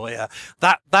divorce lawyer,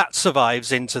 that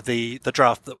survives into the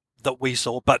draft that we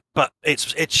saw, but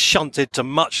it's shunted to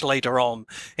much later on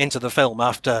into the film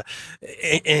after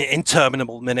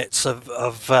interminable minutes of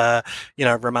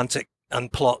romantic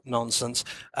and plot nonsense.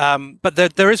 But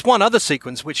there is one other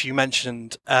sequence which you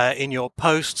mentioned in your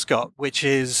post, Scott, which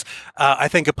is, I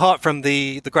think, apart from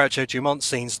the Groucho Dumont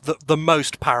scenes, the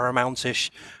most Paramountish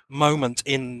moment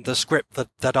in the script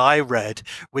that I read,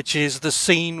 which is the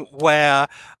scene where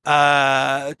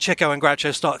Chico and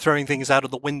Groucho start throwing things out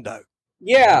of the window.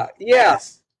 Yeah.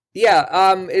 It's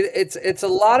a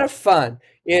lot of fun.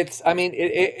 It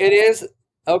is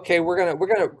okay. We're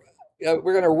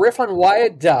gonna riff on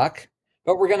Wyatt Duck,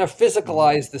 but we're going to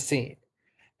physicalize the scene.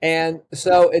 And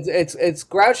so it's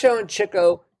Groucho and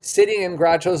Chico sitting in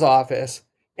Groucho's office,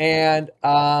 and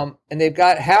they've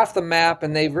got half the map,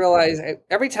 and they realize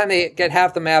every time they get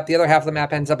half the map, the other half of the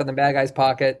map ends up in the bad guy's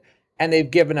pocket, and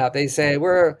they've given up. They say,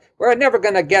 we're never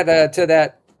going to get to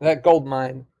that gold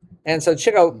mine. And so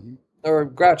Chico or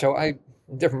Groucho,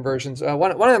 different versions,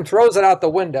 one of them throws it out the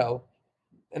window.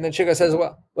 And then Chico says,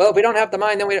 well, if we don't have the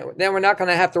mine, then we're not going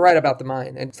to have to write about the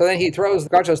mine. And so then he throws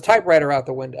Groucho's typewriter out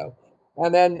the window.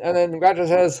 And then Groucho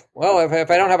says, well,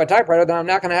 if I don't have a typewriter, then I'm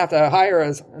not going to have to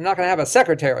I'm not going to have a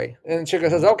secretary. And Chico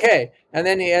says, okay. And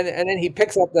then he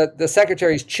picks up the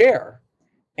secretary's chair,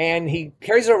 and he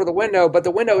carries it over the window, but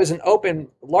the window isn't open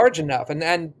large enough. And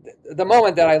then the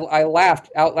moment that I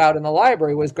laughed out loud in the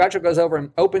library was Groucho goes over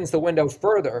and opens the window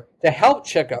further to help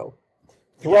Chico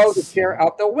throw the chair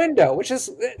out the window,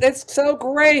 it's so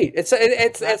great. It's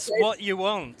what you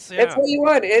want. Yeah. It's what you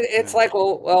want. It's like,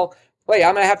 well, wait,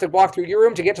 I'm gonna have to walk through your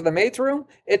room to get to the maid's room.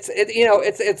 It's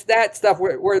that stuff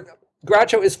where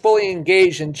Groucho is fully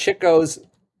engaged in Chico's,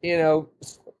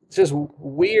 just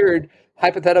weird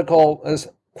hypothetical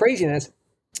craziness,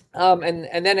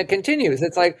 and then it continues.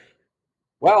 It's like,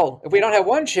 well, if we don't have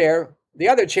one chair, the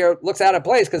other chair looks out of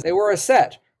place because they were a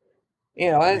set.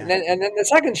 And then the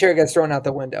second chair gets thrown out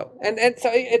the window, and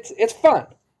so it's fun.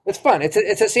 It's fun. It's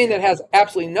a scene that has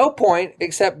absolutely no point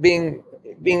except being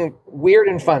weird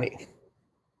and funny.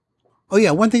 Oh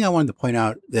yeah, one thing I wanted to point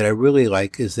out that I really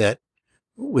like is that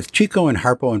with Chico and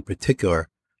Harpo in particular,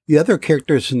 the other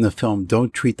characters in the film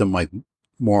don't treat them like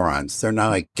morons. They're not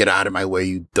like, get out of my way,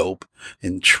 you dope,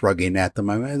 and shrugging at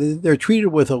them. They're treated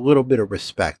with a little bit of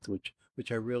respect, which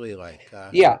I really like.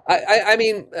 I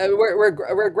mean, where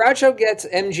Groucho gets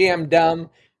MGM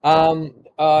dumb,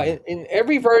 in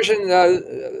every version,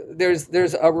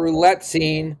 there's a roulette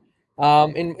scene.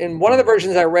 In one of the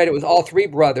versions I read, it was all three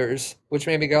brothers, which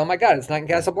made me go, oh my God, it's not in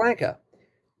Casablanca.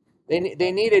 They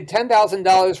needed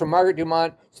 $10,000 from Margaret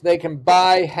Dumont so they can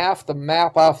buy half the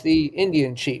map off the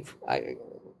Indian chief.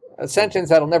 A sentence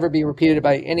that'll never be repeated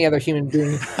by any other human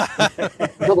being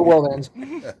until the world ends.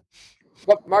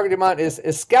 But Margaret Dumont is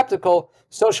skeptical,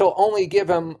 so she'll only give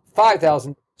him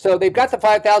 $5,000. So they've got the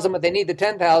 $5,000, but they need the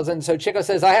 $10,000. So Chico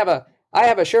says, I have a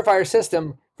surefire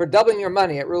system for doubling your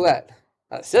money at roulette.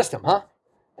 A system, huh?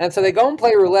 And so they go and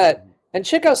play roulette. And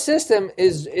Chico's system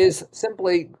is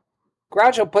simply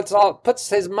Groucho puts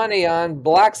his money on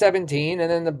black 17, and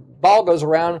then the ball goes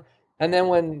around. And then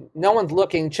when no one's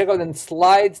looking, Chico then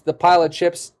slides the pile of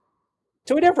chips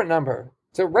to a different number,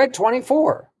 to red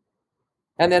 24.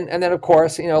 And then of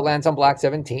course, it lands on black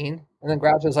 17. And then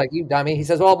Groucho's like, you dummy. He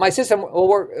says, well, my system will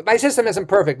work. My system isn't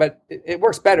perfect, but it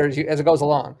works better as it goes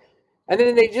along. And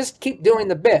then they just keep doing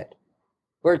the bit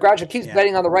where Groucho keeps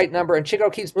betting on the right number and Chico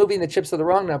keeps moving the chips to the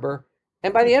wrong number.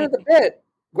 And by the end of the bit,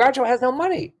 Groucho has no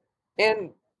money.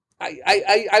 And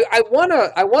I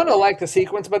wanna like the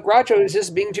sequence, but Groucho is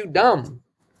just being too dumb.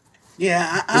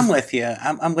 Yeah, I'm with you.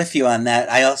 I'm with you on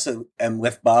that. I also am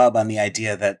with Bob on the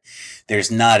idea that there's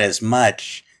not as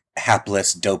much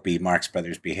hapless, dopey Marx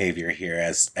Brothers behavior here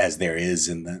as there is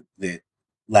in the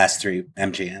last three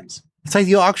MGMs. It's like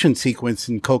the auction sequence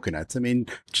in Coconuts. I mean,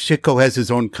 Chico has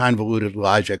his own convoluted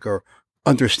logic or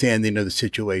understanding of the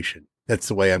situation. That's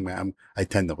the way I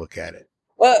tend to look at it.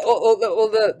 Well,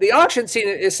 the auction scene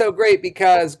is so great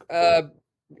because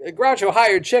Groucho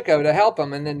hired Chico to help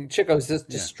him, and then Chico's just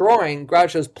destroying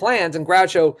Groucho's plans, and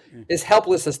Groucho is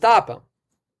helpless to stop him.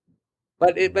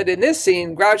 But in this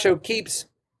scene, Groucho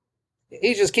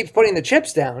just keeps putting the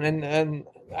chips down, and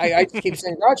I just keep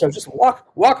saying, Groucho, just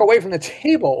walk away from the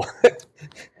table.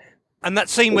 And that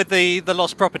scene with the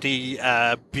Lost Property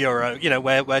Bureau,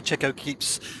 where Chico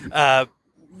keeps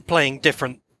playing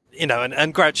different,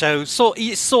 and Groucho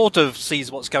sort of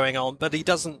sees what's going on, but he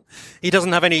doesn't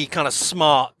have any kind of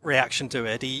smart reaction to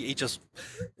it. He just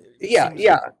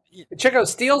Chico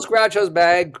steals Groucho's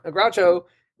bag. Groucho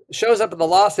shows up at the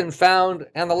Lost and Found,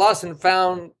 and the Lost and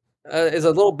Found is a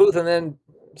little booth, and then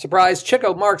surprise,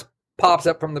 Chico Marx pops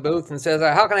up from the booth and says,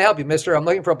 "How can I help you, mister? I'm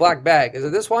looking for a black bag. Is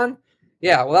it this one?"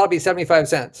 "Yeah, well, that'll be 75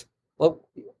 cents. "Well,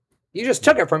 you just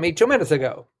took it from me 2 minutes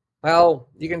ago." "Well,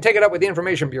 you can take it up with the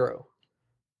Information Bureau."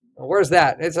 "Well, where's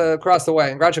that?" "It's across the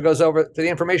way." And Groucho goes over to the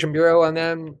Information Bureau, and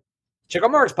then Chico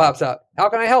Marx pops up. "How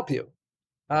can I help you?"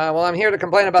 "Well, I'm here to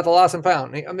complain about the Lost and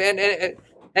Found." And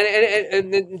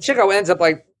Chico ends up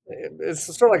like, it's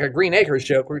sort of like a Green Acres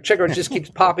joke where Chico just keeps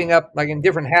popping up like in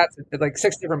different hats at like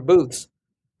 6 different booths.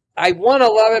 I want to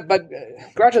love it, but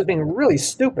Groucho's being really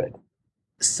stupid.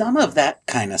 Some of that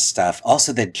kind of stuff,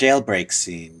 also the jailbreak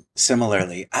scene,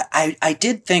 similarly, I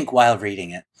did think while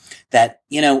reading it that,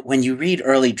 when you read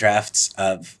early drafts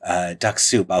of Duck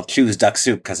Soup, I'll choose Duck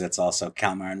Soup because it's also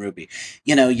Kalmar and Ruby,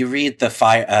 you read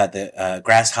the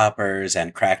Grasshoppers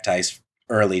and Cracked Ice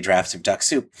early drafts of Duck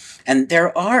Soup, and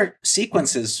there are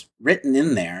sequences written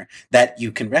in there that you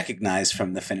can recognize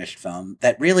from the finished film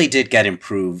that really did get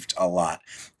improved a lot,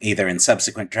 either in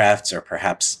subsequent drafts or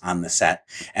perhaps on the set.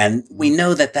 And we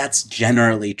know that that's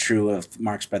generally true of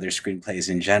Marx Brothers screenplays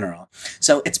in general.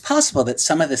 So it's possible that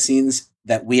some of the scenes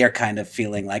that we are kind of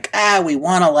feeling like, we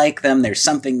want to like them, there's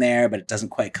something there, but it doesn't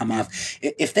quite come off.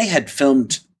 If they had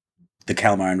filmed the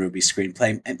Kalmar and Ruby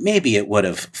screenplay, maybe it would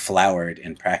have flowered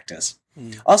in practice.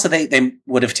 Also, they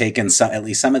would have taken at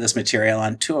least some of this material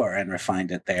on tour and refined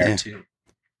it there, too.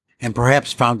 And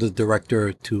perhaps found the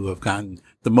director to have gotten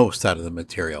the most out of the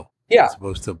material. Yeah. As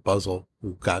opposed to Buzzle,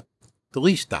 who got the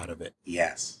least out of it.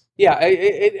 Yes. Yeah,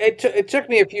 it took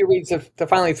me a few reads to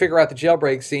finally figure out the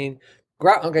jailbreak scene.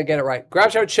 Okay, get it right.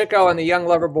 Groucho, Chico, and the young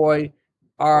lover boy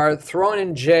are thrown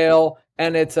in jail,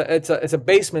 and it's a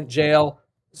basement jail.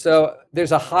 So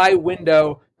there's a high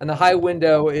window, and the high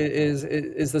window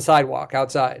is the sidewalk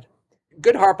outside.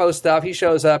 Good Harpo stuff. He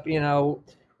shows up,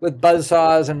 with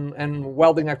buzzsaws and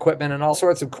welding equipment and all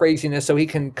sorts of craziness so he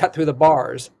can cut through the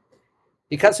bars.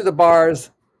 He cuts through the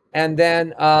bars, and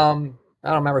then I don't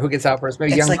remember who gets out first.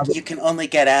 Maybe it's like you can only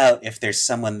get out if there's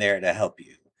someone there to help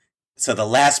you. So the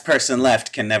last person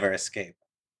left can never escape.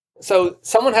 So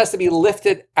someone has to be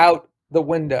lifted out the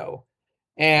window.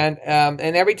 And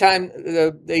every time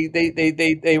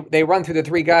they run through the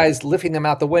 3 guys lifting them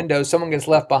out the window, someone gets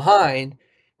left behind,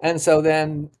 and so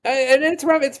then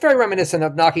it's very reminiscent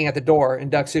of knocking at the door in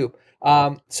Duck Soup.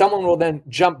 Someone will then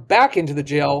jump back into the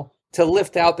jail to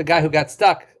lift out the guy who got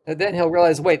stuck, and then he'll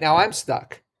realize, wait, now I'm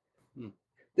stuck.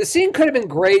 The scene could have been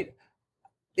great.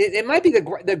 It might be the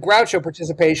Groucho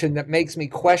participation that makes me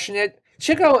question it.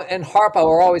 Chico and Harpo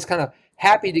are always kind of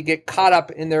happy to get caught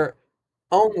up in their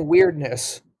own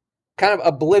weirdness, kind of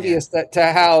oblivious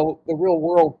to how the real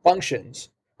world functions.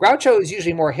 Groucho is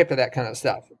usually more hip to that kind of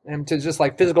stuff and to just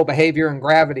like physical behavior and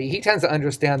gravity. He tends to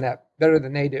understand that better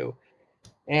than they do.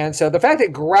 And so the fact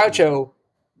that Groucho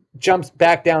jumps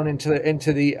back down into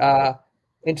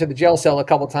the jail cell a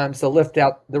couple times to lift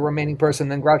out the remaining person,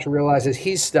 then Groucho realizes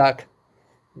he's stuck,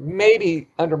 maybe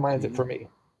undermines it for me.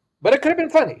 But it could have been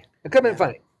funny.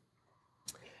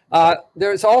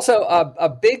 There's also a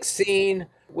big scene,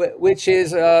 which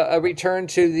is a return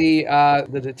to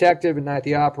the detective in Night at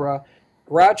the Opera.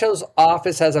 Groucho's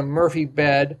office has a Murphy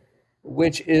bed,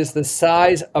 which is the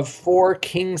size of 4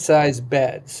 king-size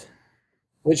beds,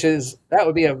 that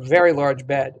would be a very large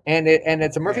bed. And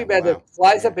it's a Murphy bed that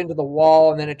flies up into the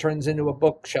wall, and then it turns into a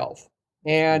bookshelf.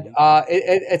 And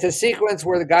it's a sequence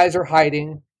where the guys are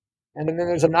hiding, and then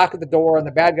there's a knock at the door, and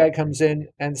the bad guy comes in,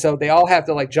 and so they all have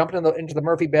to like jump into the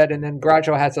Murphy bed, and then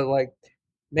Groucho has to like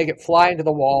make it fly into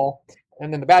the wall,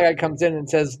 and then the bad guy comes in and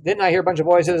says, "Didn't I hear a bunch of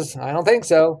voices?" "I don't think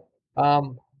so."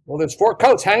 Well, there's 4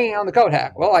 coats hanging on the coat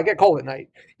hack. "Well, I get cold at night."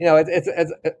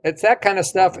 It's that kind of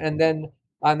stuff, and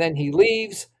then he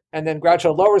leaves, and then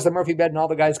Groucho lowers the Murphy bed, and all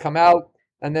the guys come out,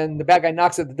 and then the bad guy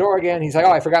knocks at the door again. He's like,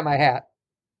 "Oh, I forgot my hat,"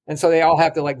 and so they all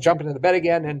have to like jump into the bed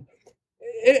again, and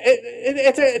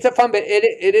it's a fun bit.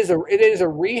 It is a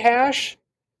rehash,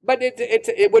 but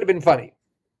it would have been funny.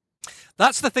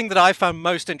 That's the thing that I found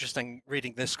most interesting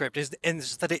reading this script is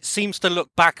that it seems to look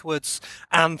backwards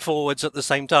and forwards at the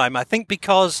same time. I think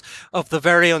because of the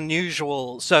very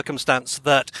unusual circumstance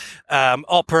that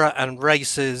opera and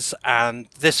races and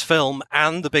this film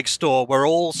and The Big Store were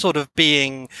all sort of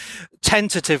being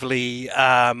tentatively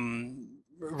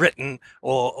written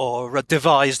or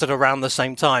devised at around the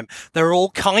same time. There are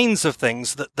all kinds of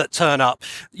things that turn up.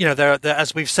 You know, there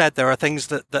as we've said, there are things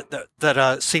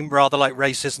that seem rather like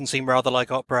races and seem rather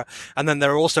like opera, and then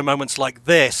there are also moments like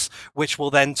this which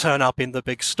will then turn up in The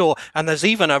Big Store. And there's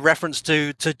even a reference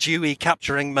to Dewey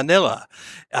capturing Manila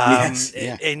in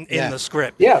the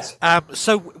script. Yes.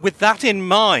 So with that in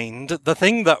mind, the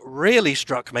thing that really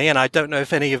struck me, and I don't know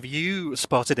if any of you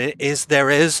spotted it, is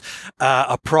there is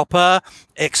a proper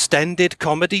extended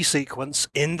comedy sequence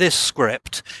in this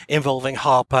script involving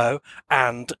Harpo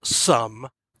and some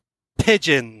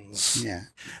pigeons. Yeah.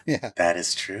 That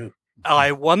is true.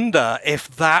 I wonder if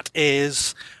that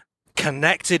is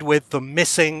connected with the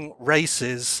missing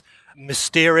races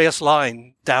mysterious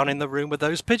line down in the room with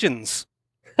those pigeons.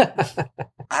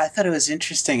 I thought it was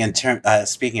interesting in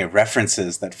speaking of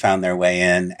references that found their way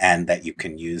in and that you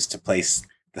can use to place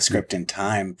the script in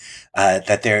time,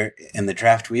 that there in the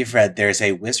draft we've read, there's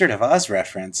a Wizard of Oz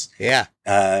reference. Yeah.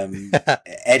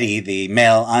 Eddie, the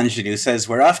male ingenue, says,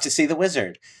 "We're off to see the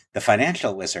wizard, the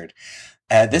financial wizard."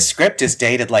 This script is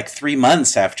dated like 3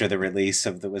 months after the release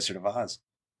of the Wizard of Oz.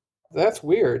 That's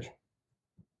weird.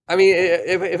 I mean,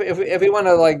 if we want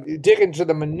to like dig into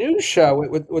the minutia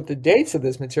with the dates of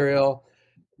this material,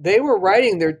 they were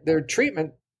writing their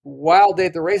treatment while Day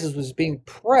at the Races was being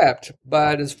prepped.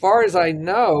 But as far as I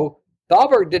know,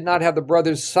 Thalberg did not have the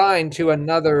brothers signed to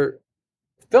another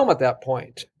film at that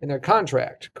point in their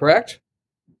contract, correct?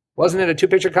 Wasn't it a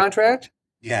 2-picture contract?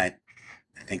 Yeah,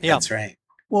 I think that's right.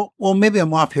 Well, maybe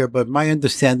I'm off here, but my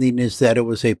understanding is that it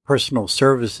was a personal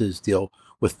services deal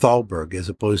with Thalberg as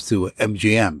opposed to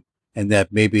MGM, and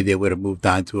that maybe they would have moved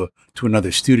on to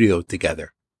another studio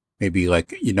together, maybe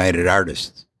like United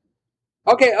Artists.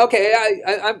 Okay.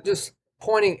 I'm just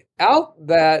pointing out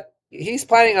that he's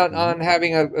planning on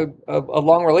having a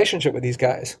long relationship with these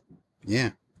guys.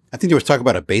 Yeah. I think there was talk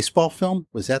about a baseball film.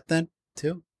 Was that then,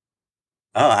 too?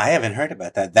 Oh, I haven't heard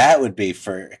about that. That would be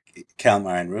for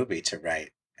Kalmar and Ruby to write.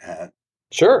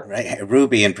 Sure. Right.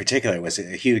 Ruby in particular was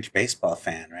a huge baseball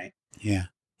fan, right? Yeah.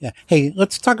 Hey,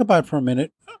 let's talk about for a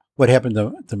minute what happened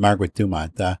to Margaret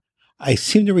Dumont. I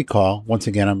seem to recall, once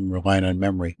again, I'm relying on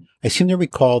memory, I seem to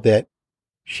recall that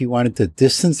she wanted to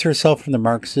distance herself from the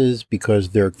Marxes because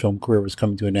their film career was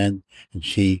coming to an end, and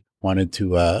she wanted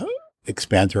to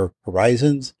expand her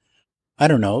horizons. I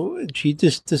don't know. She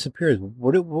just disappeared.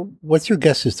 What's your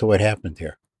guess as to what happened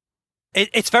here?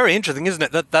 It's very interesting, isn't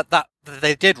it, that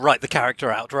they did write the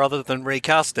character out rather than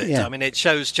recast it. Yeah. I mean, it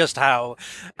shows just how,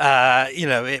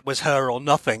 it was her or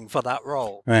nothing for that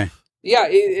role. Right. Yeah,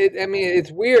 I mean,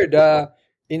 it's weird.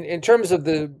 In terms of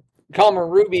the Kalmar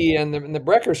Ruby and the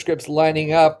Brecker scripts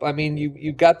lining up, I mean,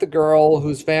 you got the girl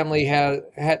whose family had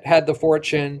the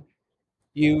fortune.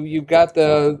 You got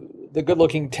the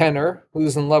good-looking tenor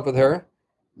who's in love with her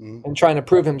and trying to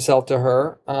prove himself to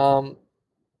her.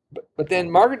 But then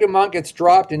Margaret Dumont gets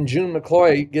dropped and June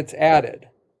McCloy gets added.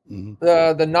 Mm-hmm.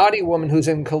 The naughty woman who's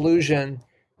in collusion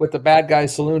with the bad guy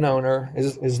saloon owner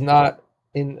is not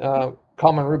in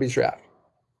Kalmar Ruby's draft.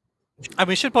 And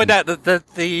we should point out that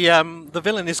the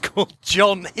villain is called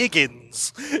John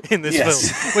Higgins in this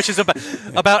film, which is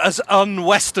about as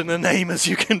un-Western a name as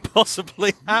you can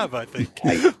possibly have, I think.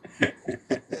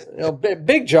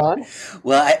 Big John.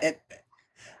 Well,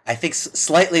 I think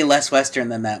slightly less Western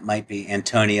than that might be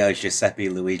Antonio Giuseppe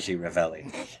Luigi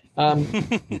Ravelli.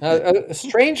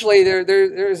 Strangely,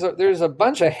 there's a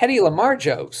bunch of Hedy Lamarr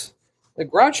jokes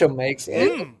that Groucho makes,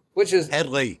 which is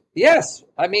Hedley. Yes,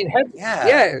 I mean,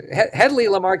 Hedley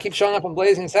Lamarr keeps showing up in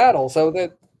Blazing Saddles, so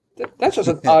that's just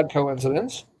an odd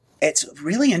coincidence. It's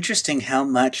really interesting how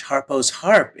much Harpo's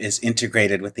harp is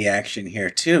integrated with the action here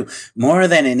too, more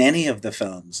than in any of the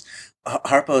films.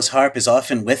 Harpo's harp is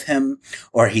often with him,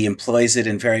 or he employs it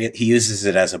he uses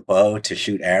it as a bow to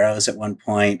shoot arrows at one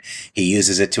point. He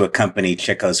uses it to accompany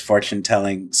Chico's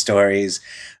fortune-telling stories.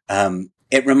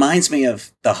 It reminds me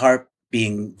of the harp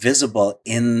being visible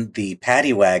in the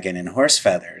paddy wagon in Horse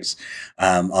Feathers,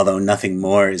 although nothing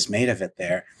more is made of it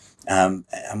there.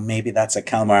 Maybe that's a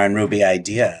Kalmar and Ruby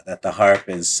idea, that the harp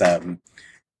is,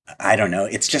 I don't know,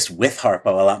 it's just with Harpo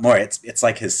a lot more. It's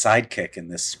like his sidekick in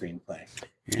this screenplay.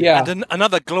 Yeah. And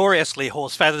another gloriously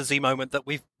Horse Feathersy moment that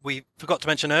we forgot to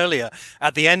mention earlier,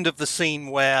 at the end of the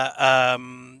scene where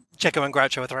Chico and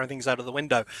Groucho are throwing things out of the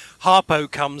window, Harpo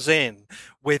comes in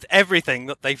with everything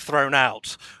that they've thrown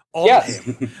out on Yes.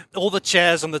 him, all the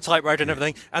chairs and the typewriter and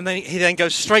everything, and then he then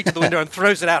goes straight to the window and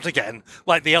throws it out again,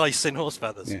 like the Alice in Horse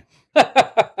Feathers. Yeah,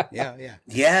 yeah.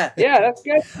 Yeah. Yeah, that's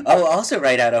good. Oh, also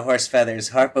right out of Horse Feathers,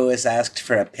 Harpo is asked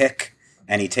for a pick,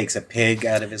 and he takes a pig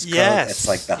out of his coat. Yes, It's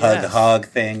like the yes. hog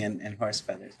thing in Horse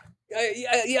Feathers.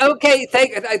 Yeah, okay,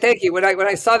 thank you. When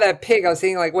I saw that pig, I was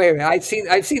thinking like, wait a minute,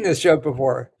 I've seen this joke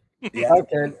before. Yeah.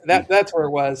 Okay, that's where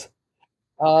it was.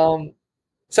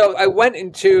 So I went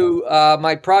into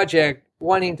my project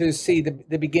wanting to see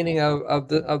the beginning of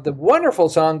the wonderful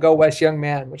song "Go West, Young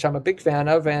Man," which I'm a big fan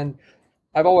of, and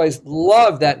I've always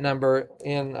loved that number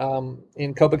in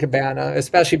Copacabana,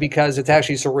 especially because it's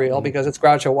actually surreal because it's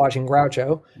Groucho watching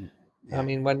Groucho. I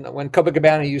mean, when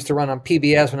Copacabana used to run on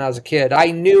PBS when I was a kid,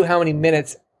 I knew how many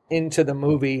minutes into the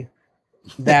movie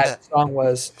that song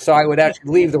was, so I would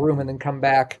actually leave the room and then come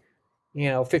back,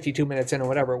 52 minutes in or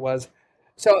whatever it was.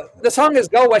 So the song is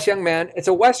 "Go West, Young Man." It's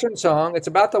a Western song. It's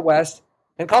about the West,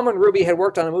 and Kalmar and Ruby had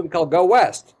worked on a movie called "Go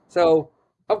West," so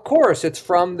of course it's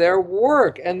from their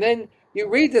work. And then you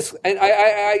read this, and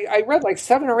I read like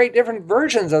 7 or 8 different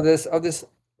versions of this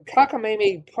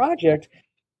cockamamie project,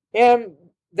 and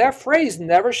that phrase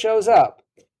never shows up.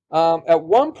 At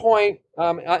one point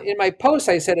in my post,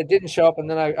 I said it didn't show up, and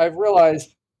then I've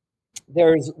realized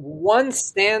there's one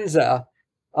stanza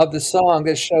of the song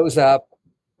that shows up,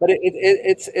 but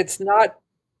it's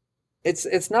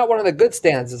not one of the good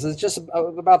stanzas. It's just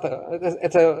about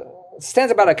it's a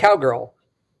stanza about a cowgirl.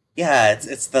 Yeah,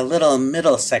 it's the little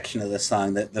middle section of the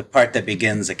song, the part that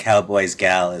begins, "A cowboy's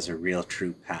gal is a real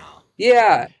true pal."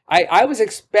 Yeah, I was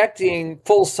expecting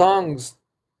full songs.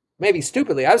 Maybe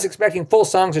stupidly, I was expecting full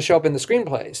songs to show up in the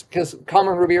screenplays because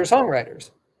Kalmar and Ruby are songwriters.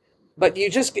 But you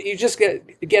just get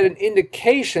an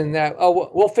indication that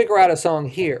we'll figure out a song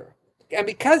here, and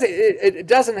because it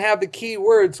doesn't have the key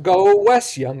words "Go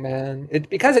West, young man,"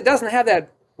 because it doesn't have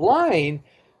that line,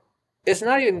 it's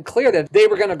not even clear that they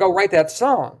were going to go write that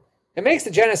song. It makes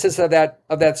the genesis of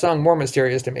that song more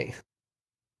mysterious to me.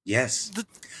 Yes.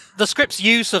 The script's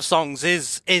use of songs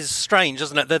is strange,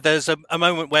 isn't it? That there's a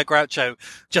moment where Groucho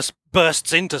just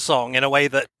bursts into song in a way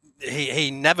that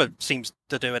he never seems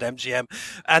to do at MGM,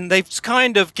 and they've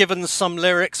kind of given some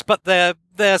lyrics, but they're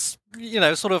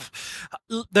sort of,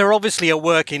 they're obviously a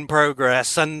work in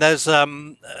progress. And there's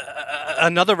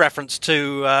another reference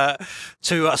to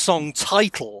a song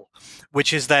title,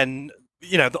 which is then,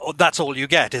 that's all you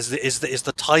get is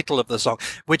the title of the song,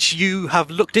 which you have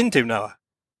looked into, Noah.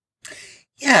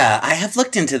 Yeah, I have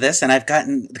looked into this, and I've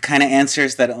gotten the kind of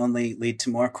answers that only lead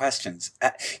to more questions.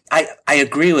 I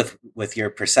agree with your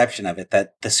perception of it,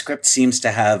 that the script seems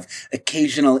to have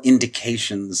occasional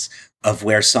indications of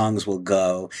where songs will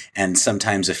go, and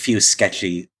sometimes a few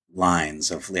sketchy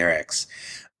lines of lyrics.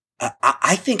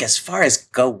 I think as far as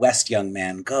 "Go West, Young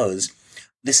Man" goes,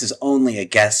 this is only a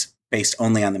guess based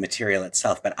only on the material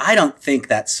itself. But I don't think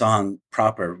that song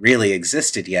proper really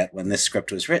existed yet when this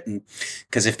script was written.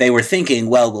 Because if they were thinking,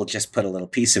 well, we'll just put a little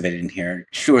piece of it in here,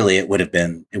 surely it would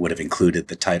have included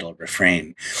the title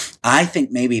refrain. I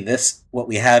think maybe what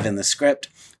we have in the script,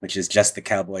 which is just the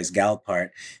cowboy's gal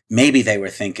part, maybe they were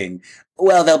thinking,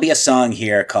 well, there'll be a song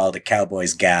here called "A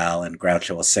Cowboy's Gal," and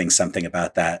Groucho will sing something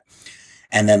about that.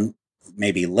 And then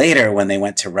maybe later when they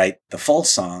went to write the full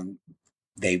song,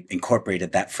 they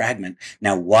incorporated that fragment.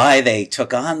 Now, why they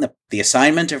took on the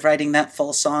assignment of writing that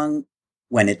full song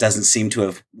when it doesn't seem to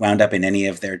have wound up in any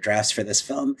of their drafts for this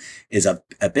film is a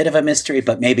bit of a mystery,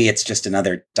 but maybe it's just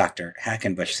another Dr.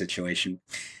 Hackenbush situation.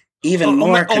 Even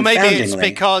more confoundingly.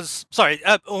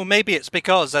 Or maybe it's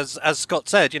because, as Scott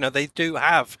said, they do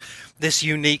have this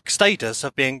unique status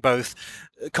of being both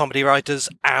comedy writers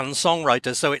and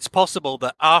songwriters. So it's possible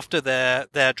that after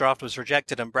their draft was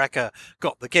rejected and Brecker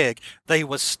got the gig, they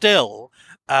were still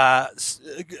approached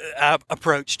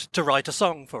to write a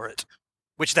song for it,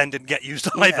 which then didn't get used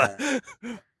either.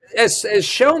 Yeah. As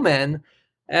showmen,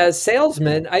 as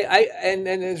salesmen, and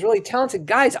as really talented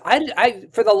guys, I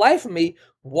for the life of me,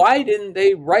 why didn't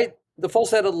they write the full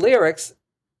set of lyrics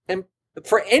and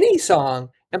for any song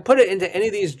and put it into any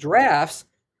of these drafts?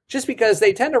 Just because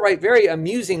they tend to write very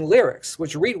amusing lyrics,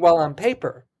 which read well on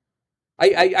paper.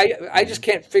 I just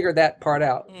can't figure that part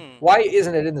out. Why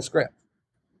isn't it in the script?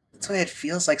 That's why it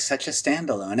feels like such a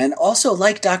standalone. And also,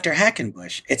 like Dr.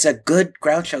 Hackenbush, it's a good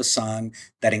Groucho song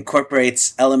that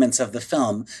incorporates elements of the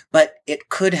film, but it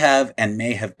could have and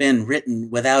may have been written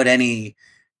without any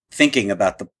thinking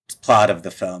about the plot of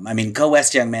the film. I mean, "Go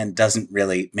West, Young Man" doesn't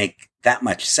really make that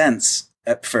much sense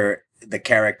for the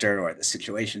character or the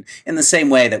situation, in the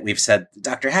same way that we've said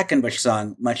Dr. Hackenbush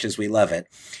song, much as we love it,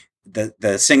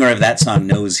 the singer of that song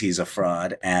knows he's a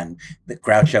fraud, and the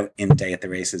Groucho in Day at the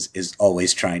Races is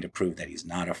always trying to prove that he's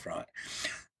not a fraud.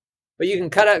 But you can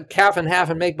cut a calf in half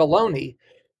and make bologna.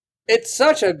 It's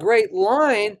such a great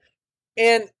line,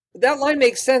 and that line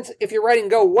makes sense if you're writing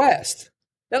Go West.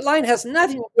 That line has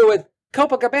nothing to do with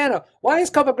Copacabana. Why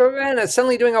is Copacabana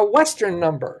suddenly doing a Western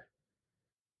number?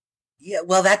 Yeah,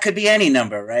 well, that could be any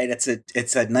number, right?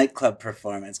 It's a nightclub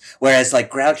performance. Whereas,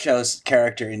 like, Groucho's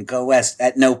character in Go West,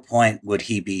 at no point would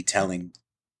he be telling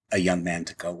a young man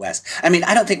to go west. I mean,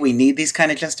 I don't think we need these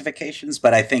kind of justifications,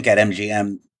 but I think at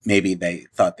MGM maybe they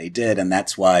thought they did, and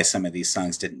that's why some of these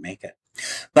songs didn't make it.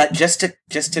 But just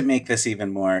to make this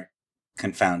even more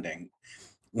confounding,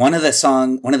 one of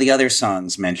the other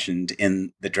songs mentioned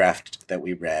in the draft that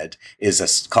we read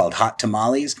is called Hot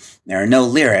Tamales. There are no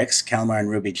lyrics. Kalmar and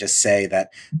Ruby just say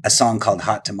that a song called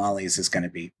Hot Tamales is going to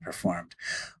be performed.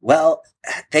 Well,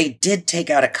 they did take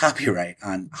out a copyright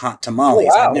on Hot Tamales.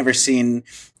 Oh, wow. I've never seen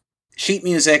sheet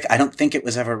music. I don't think it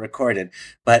was ever recorded.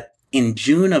 But in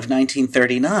June of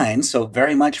 1939, so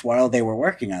very much while they were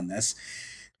working on this,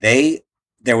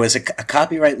 there was a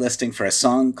copyright listing for a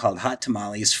song called Hot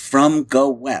Tamales from Go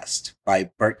West by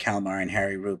Bert Kalmar and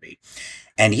Harry Ruby.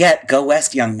 And yet, Go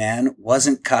West, Young Man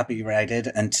wasn't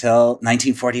copyrighted until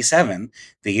 1947,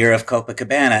 the year of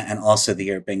Copacabana, and also the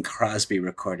year Bing Crosby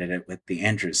recorded it with the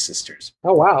Andrews Sisters.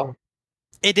 Oh, wow.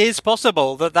 It is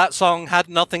possible that song had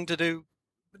nothing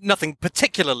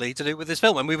particularly to do with this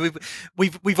film. And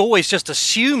we've always just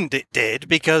assumed it did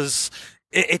because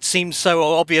it seems so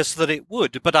obvious that it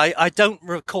would, but I don't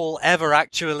recall ever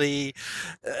actually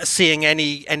seeing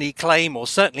any claim or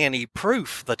certainly any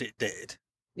proof that it did.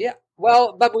 Yeah,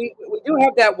 well, but we do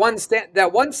have that one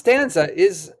stanza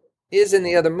is in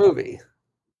the other movie.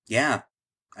 Yeah,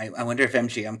 I wonder if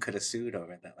MGM could have sued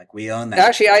over that. Like, we own that.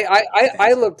 Actually,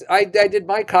 I did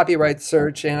my copyright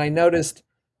search and I noticed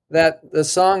that the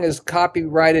song is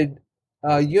copyrighted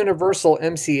Universal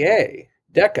MCA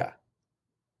Decca.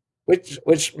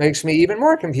 Which makes me even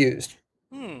more confused.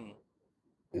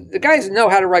 The guys know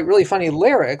how to write really funny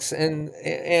lyrics, and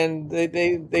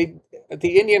they at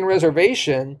the Indian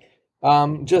reservation,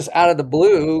 just out of the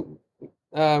blue,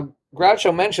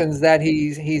 Groucho mentions that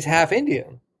he's half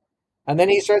Indian, and then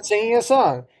he starts singing a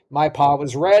song. My pa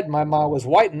was red, my ma was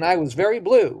white, and I was very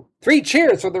blue. 3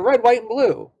 cheers for the red, white, and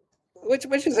blue. Which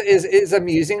is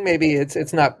amusing. Maybe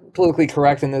it's not politically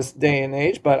correct in this day and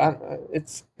age, but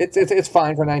it's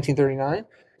fine for 1939.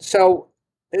 So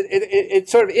it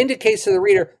sort of indicates to the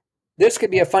reader this could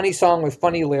be a funny song with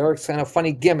funny lyrics and a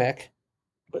funny gimmick,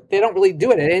 but they don't really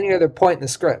do it at any other point in the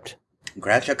script.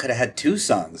 Groucho could have had 2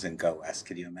 songs in Go West.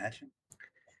 Could you imagine?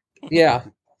 Yeah.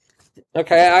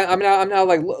 Okay. I'm now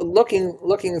like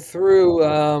looking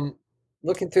through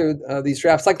these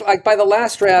drafts, like by the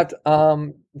last draft,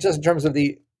 just in terms of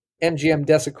the MGM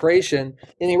desecration,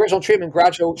 in the original treatment,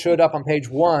 Groucho showed up on page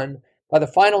 1. By the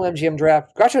final MGM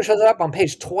draft, Groucho shows up on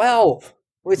page 12,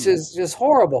 which is just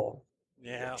horrible.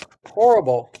 Yeah,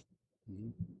 horrible.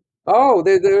 Oh,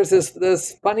 there's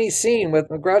this funny scene with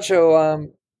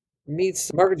Groucho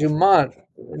meets Margaret Dumont.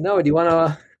 No, do you want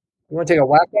to take a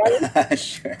whack at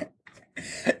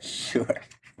it? Sure.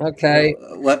 Okay.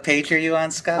 What page are you on,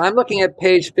 Scott? I'm looking at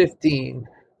page 15.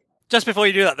 Just before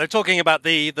you do that, they're talking about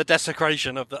the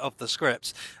desecration of the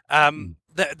scripts.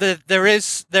 There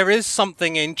is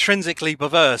something intrinsically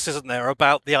perverse, isn't there,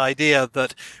 about the idea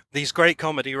that these great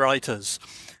comedy writers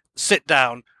sit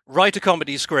down, write a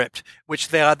comedy script, which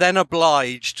they are then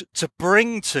obliged to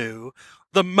bring to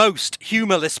the most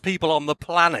humorless people on the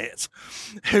planet,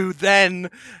 who then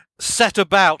set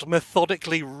about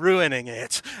methodically ruining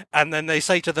it, and then they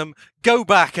say to them, go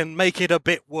back and make it a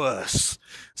bit worse.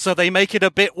 So they make it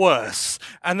a bit worse,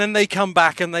 and then they come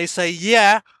back and they say,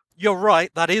 yeah, you're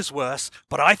right, that is worse,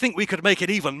 but I think we could make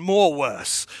it even more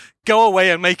worse. Go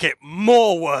away and make it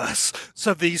more worse.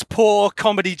 So these poor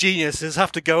comedy geniuses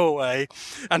have to go away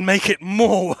and make it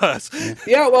more worse.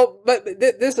 Yeah, well, but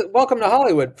this is welcome to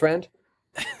Hollywood, friend.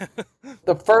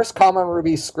 The first Kalmar and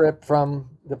Ruby script from,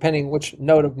 depending which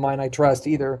note of mine I trust,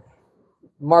 either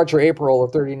March or April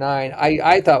of 39,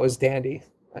 I thought was dandy.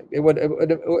 It would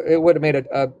have made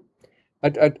a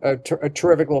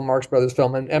terrific little Marx Brothers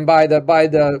film. And by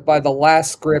the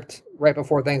last script right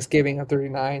before Thanksgiving of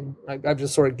 39, I've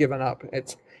just sort of given up.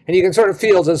 And you can sort of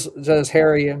feel just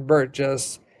Harry and Bert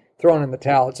just throwing in the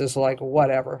towel. It's just like,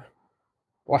 whatever.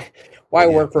 Why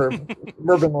work for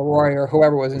Mervyn LeRoy or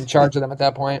whoever was in charge of them at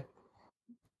that point?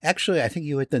 Actually, I think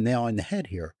you hit the nail on the head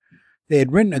here. They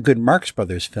had written a good Marx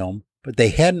Brothers film, but they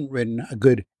hadn't written a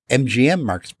good MGM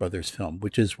Marx Brothers film,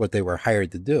 which is what they were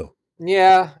hired to do.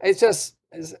 Yeah, it's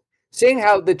seeing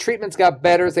how the treatments got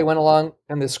better as they went along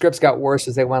and the scripts got worse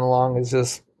as they went along is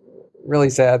just really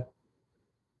sad.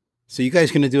 So you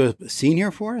guys going to do a scene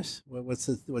here for us? What's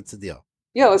the deal?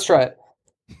 Yeah, let's try it.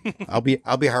 I'll be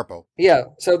Harpo. Yeah.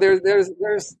 So there's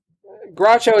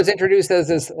Groucho is introduced as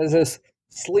this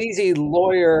sleazy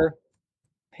lawyer.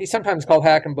 He's sometimes called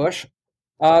Hackenbush,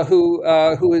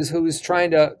 who's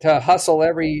trying to hustle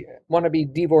every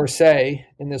wannabe divorcee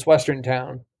in this western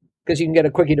town because you can get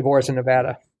a quickie divorce in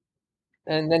Nevada.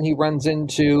 And then he runs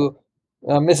into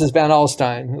Mrs. Van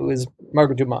Alstyne, who is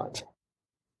Margaret Dumont.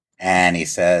 And he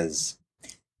says,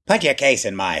 "Put your case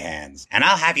in my hands, and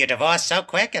I'll have you divorced so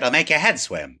quick it'll make your head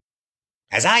swim.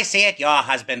 As I see it, your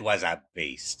husband was a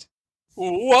beast."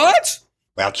 What?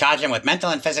 We'll charge him with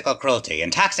mental and physical cruelty,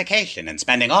 intoxication, and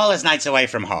spending all his nights away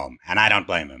from home, and I don't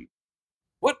blame him.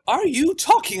 What are you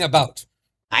talking about?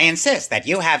 I insist that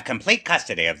you have complete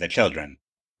custody of the children.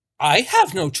 I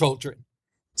have no children.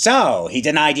 So, he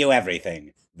denied you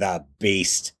everything. The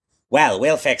beast. Well,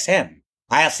 we'll fix him.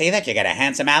 I'll see that you get a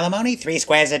handsome alimony, 3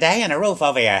 squares a day, and a roof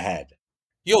over your head.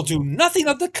 You'll do nothing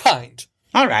of the kind.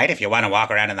 All right, if you want to walk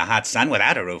around in the hot sun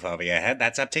without a roof over your head,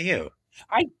 that's up to you.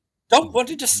 I don't want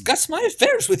to discuss my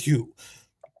affairs with you.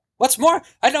 What's more,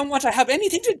 I don't want to have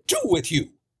anything to do with you.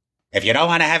 If you don't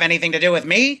want to have anything to do with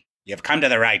me, you've come to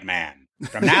the right man.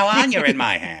 From now on, you're in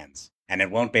my hands, and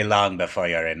it won't be long before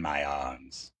you're in my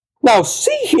arms. Now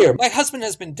see here, my husband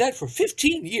has been dead for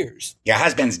 15 years. Your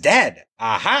husband's dead.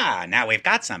 Aha, now we've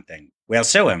got something. We'll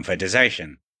sue him for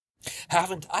desertion.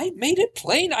 Haven't I made it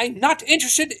plain I'm not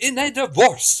interested in a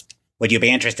divorce? Would you be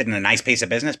interested in a nice piece of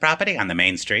business property on the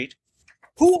main street?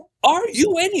 Who are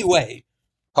you anyway?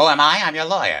 Who am I? I'm your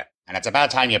lawyer, and it's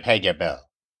about time you paid your bill.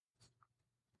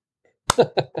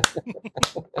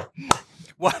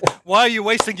 Why are you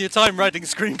wasting your time writing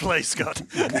screenplays, Scott?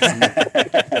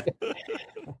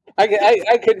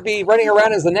 I could be running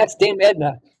around as the next Dame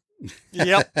Edna.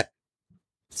 Yep.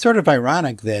 It's sort of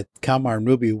ironic that Kalmar and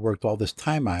Ruby worked all this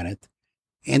time on it,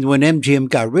 and when MGM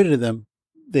got rid of them,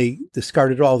 they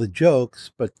discarded all the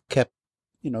jokes, but kept,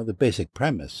 the basic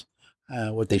premise.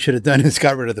 What they should have done is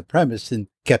got rid of the premise and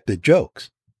kept the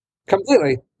jokes.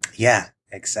 Completely. Yeah,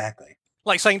 exactly.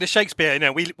 Like saying to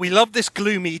Shakespeare, we love this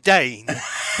gloomy Dane,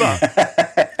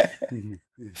 but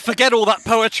forget all that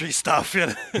poetry stuff.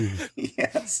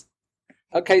 Yes.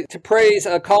 Okay, to praise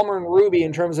Kalmar and Ruby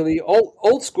in terms of the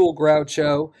old school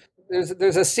Groucho,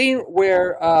 there's a scene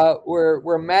where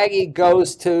Maggie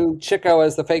goes to Chico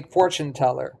as the fake fortune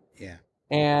teller. Yeah.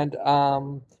 And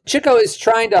Chico is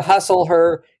trying to hustle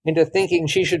her into thinking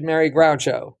she should marry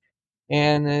Groucho.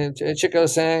 And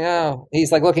Chico's saying, oh,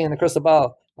 he's like looking in the crystal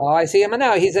ball. Oh, I see him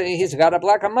now. He's got a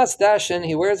black mustache and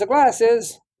he wears the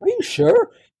glasses. Are you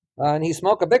sure? And he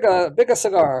smokes a bigger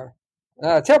cigar.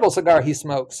 Terrible cigar he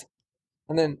smokes.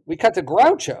 And then we cut to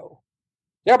Groucho.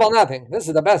 Yeah, well, nothing. This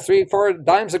is the best 3-4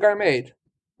 dime cigar made.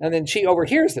 And then she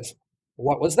overhears this.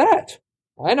 What was that?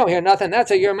 I don't hear nothing.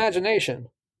 That's at your imagination.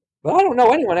 But I don't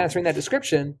know anyone answering that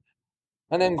description.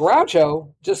 And then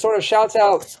Groucho just sort of shouts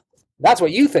out, that's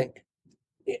what you think.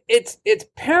 It's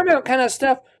Paramount kind of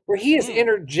stuff where he is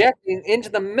interjecting into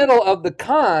the middle of the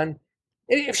con.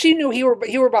 If she knew he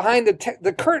were behind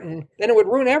the curtain, then it would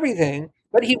ruin everything.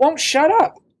 But he won't shut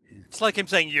up. It's like him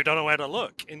saying, you don't know where to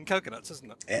look in Coconuts,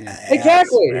 isn't it?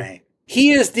 Exactly. Right.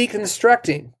 He is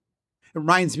deconstructing. It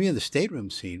reminds me of the stateroom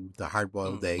scene with the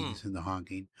hard-boiled eggs and the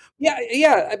honking.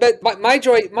 Yeah. But my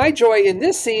joy in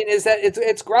this scene is that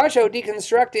it's Groucho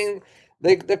deconstructing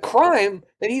the crime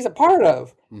that he's a part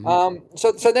of. Mm-hmm.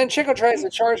 So then Chico tries to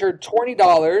charge her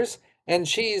 $20, and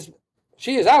she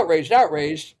is outraged.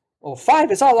 Well,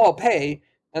 $5 is all I'll pay.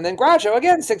 And then Groucho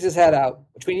again sticks his head out.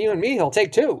 Between you and me, he'll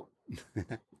take $2.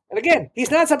 And again, he's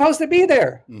not supposed to be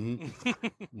there. Mm-hmm.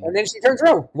 And then she turns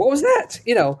around. What was that?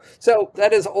 So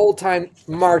that is old time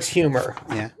Marx humor.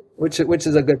 Yeah. Which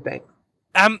is a good thing.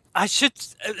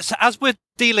 As we're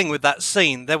dealing with that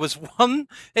scene, there was one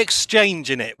exchange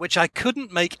in it which I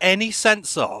couldn't make any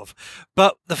sense of,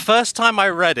 but the first time I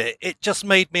read it, it just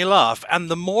made me laugh. And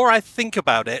the more I think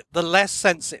about it, the less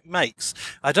sense it makes.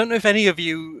 I don't know if any of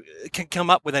you can come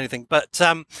up with anything, but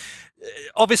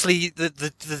obviously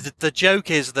the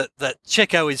joke is that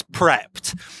Chico is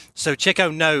prepped, so Chico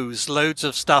knows loads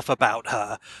of stuff about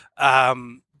her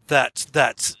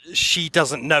that she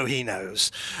doesn't know he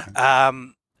knows,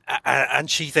 and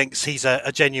she thinks he's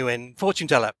a genuine fortune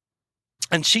teller,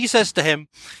 and she says to him,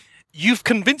 "You've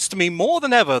convinced me more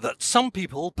than ever that some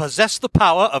people possess the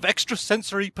power of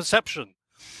extrasensory perception."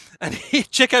 And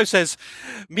Chico says,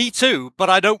 "Me too, but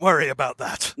I don't worry about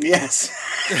that." Yes.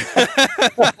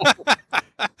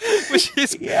 Which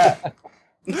is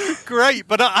Great,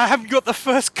 but I haven't got the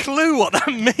first clue what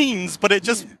that means, but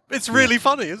it's really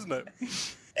funny, isn't it?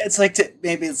 It's like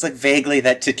maybe it's like vaguely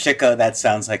that to Chico that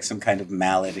sounds like some kind of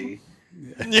malady.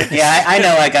 Yeah, I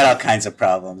know I got all kinds of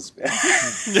problems.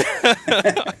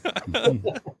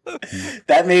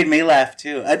 That made me laugh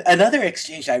too. Another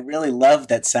exchange I really love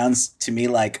that sounds to me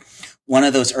like one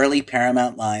of those early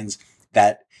Paramount lines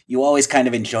that you always kind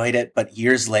of enjoyed it, but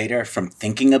years later from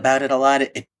thinking about it a lot,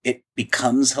 it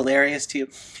becomes hilarious to you.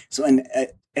 So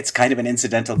it's kind of an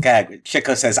incidental gag.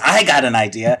 Chico says, "I got an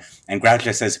idea," and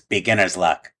Groucho says, "Beginner's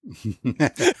luck."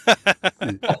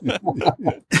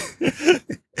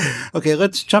 Okay,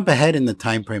 let's jump ahead in the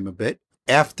time frame a bit.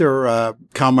 After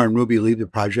Kalmar and Ruby leave the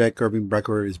project, Irving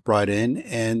Brecker is brought in,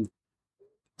 and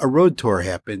a road tour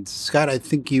happens. Scott, I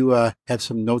think you have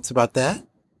some notes about that.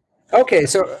 Okay,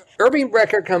 so Irving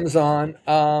Brecker comes on.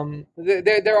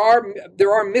 There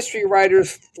are mystery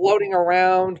writers floating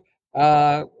around.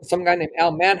 Some guy named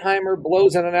Al Mannheimer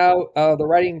blows in and out. The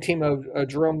writing team of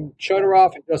Jerome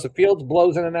Chodoroff and Joseph Fields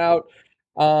blows in and out.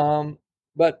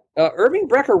 But Irving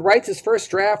Brecker writes his first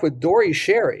draft with Dory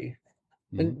Sherry.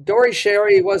 And Dory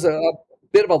Sherry was a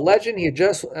bit of a legend. He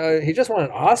just won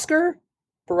an Oscar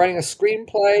for writing a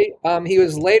screenplay. He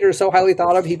was later so highly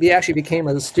thought of, he actually became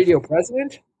a studio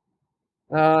president.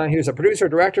 He was a producer,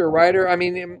 director, writer. I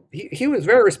mean, he was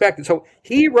very respected. So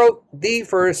he wrote the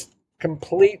first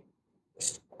complete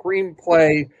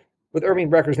screenplay with Irving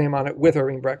Brecker's name on it, with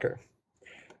Irving Brecker.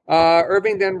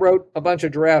 Irving then wrote a bunch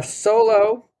of drafts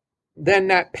solo. Then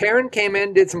Nat Perrin came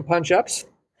in, did some punch-ups.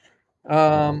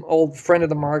 Old friend of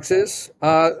the Marxes.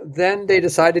 Then they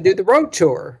decided to do the road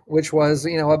tour, which was,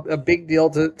 a big deal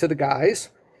to the guys.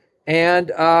 And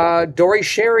Dory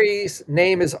Sherry's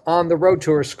name is on the road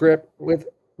tour script with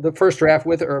the first draft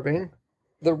with Irving.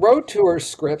 The road tour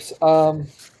scripts,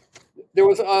 there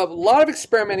was a lot of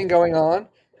experimenting going on.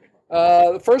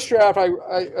 The first draft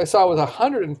I saw was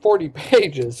 140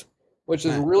 pages, which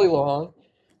is really long.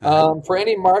 For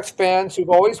any Marx fans who've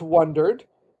always wondered,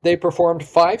 they performed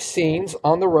 5 scenes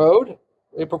on the road.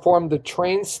 They performed the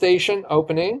train station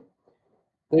opening.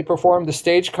 They performed the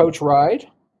stagecoach ride.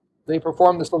 They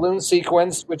performed the saloon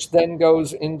sequence, which then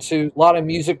goes into a lot of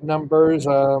music numbers.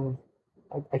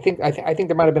 I think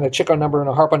there might have been a Chico number and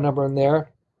a Harpo number in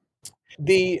there.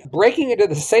 The breaking into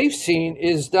the safe scene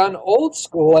is done old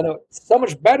school, and it's so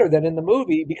much better than in the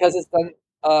movie because it's done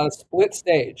split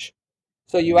stage.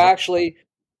 So you actually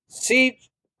see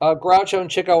Groucho and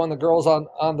Chico and the girls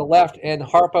on the left and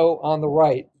Harpo on the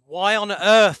right. Why on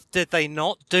earth did they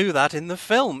not do that in the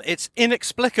film? It's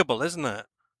inexplicable, isn't it?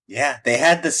 Yeah, they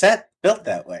had the set built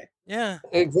that way. Yeah.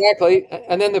 Exactly.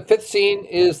 And then the 5th scene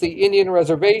is the Indian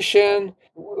reservation,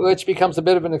 which becomes a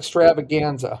bit of an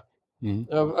extravaganza.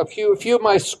 Mm-hmm. A few of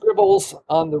my scribbles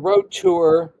on the road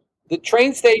tour. The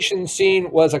train station scene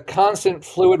was a constant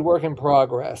fluid work in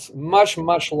progress. Much,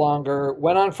 much longer.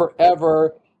 Went on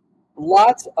forever.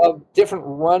 Lots of different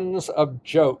runs of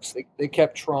jokes. They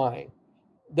kept trying.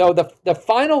 Though the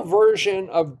final version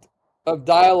of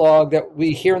dialogue that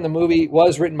we hear in the movie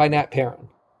was written by Nat Perrin.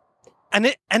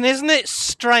 And isn't it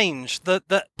strange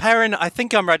that Perrin, I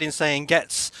think I'm right in saying,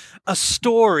 gets a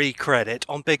story credit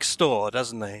on Big Store,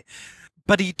 doesn't he?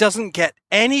 But he doesn't get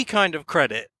any kind of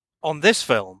credit on this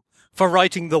film for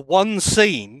writing the one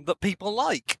scene that people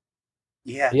like.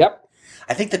 Yeah. Yep.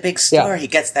 I think the Big Store, he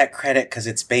gets that credit because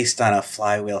it's based on a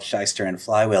Flywheel, Shyster and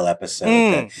Flywheel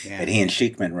episode that he and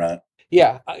Sheikman wrote.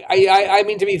 Yeah, I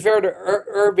mean, to be fair to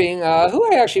Irving,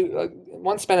 who I actually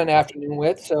once spent an afternoon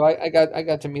with, so I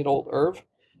got to meet old Irv.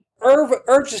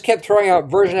 Irv just kept throwing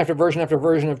out version after version after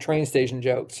version of train station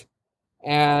jokes,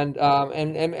 and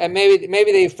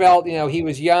maybe they felt he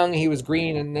was young, he was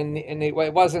green, and it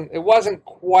wasn't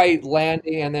quite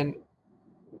landing, and then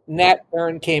Nat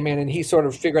Perrin came in and he sort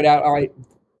of figured out, all right,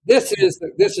 this is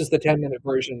the 10-minute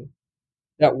version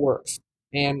that works.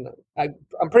 And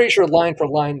I'm pretty sure line for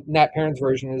line, Nat Perrin's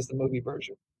version is the movie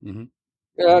version.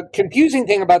 Mm-hmm. Confusing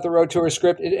thing about the road tour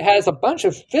script, it has a bunch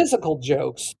of physical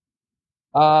jokes,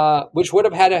 which would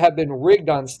have had to have been rigged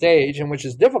on stage, and which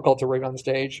is difficult to rig on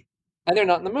stage, and they're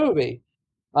not in the movie.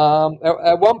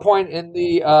 At one point in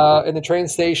the train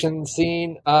station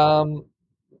scene, I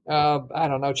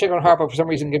don't know, Chico and Harpo for some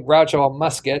reason give Groucho a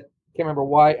musket, can't remember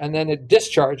why, and then it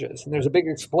discharges, and there's a big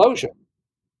explosion.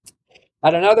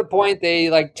 At another point,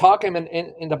 they talk him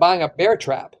into buying a bear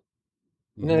trap,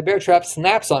 and then the bear trap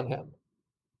snaps on him.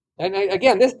 And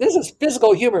again, this is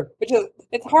physical humor, which is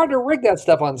it's hard to rig that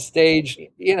stuff on stage.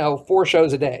 4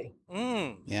 shows a day.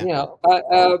 Yeah.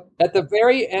 At the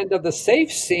very end of the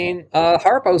safe scene,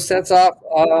 Harpo sets off,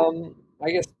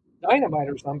 I guess, dynamite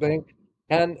or something,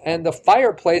 and the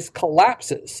fireplace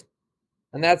collapses,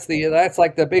 and that's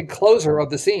like the big closer of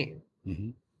the scene.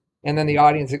 Mhm. And then the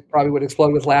audience probably would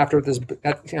explode with laughter at this,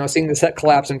 seeing the set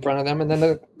collapse in front of them, and then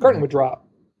the curtain would drop.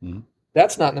 Mhm.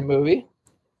 That's not in the movie.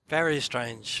 Very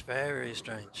strange. Very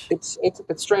strange. It's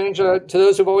strange to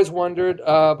those who've always wondered.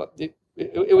 But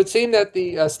it would seem that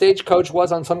the stagecoach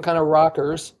was on some kind of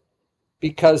rockers,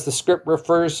 because the script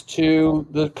refers to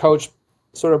the coach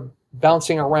sort of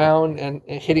bouncing around and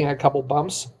hitting a couple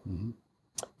bumps. Mhm.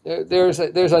 There's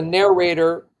a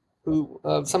narrator who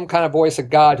some kind of voice of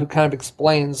God who kind of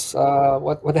explains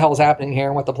what the hell is happening here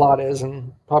and what the plot is,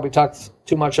 and probably talks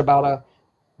too much about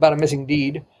a missing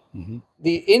deed. Mhm.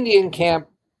 The Indian camp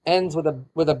ends with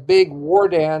a big war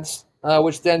dance,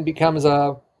 which then becomes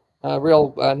a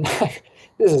real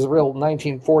this is real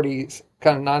 1940s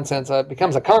kind of nonsense. It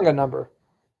becomes a conga number,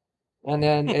 and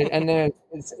then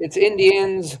it's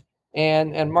Indians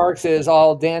and Marx is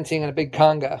all dancing in a big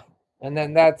conga. And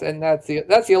then that's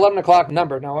the 11 o'clock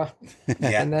number, Noah.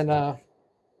 Yeah. And then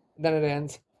it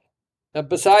ends.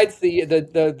 Besides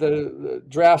the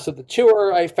drafts of the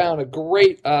tour, I found a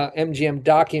great MGM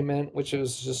document, which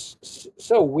was just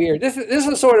so weird. This is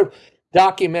a sort of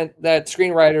document that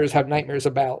screenwriters have nightmares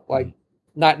about, like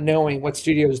not knowing what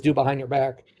studios do behind your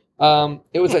back.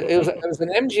 It was an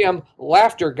MGM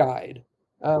laughter guide,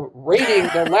 rating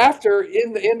the laughter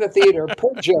in the theater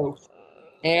per joke.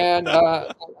 And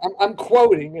I'm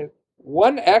quoting it.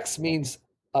 1X means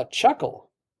a chuckle.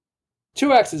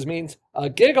 2 X's means a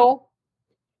giggle.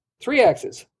 3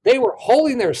 X's, they were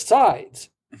holding their sides.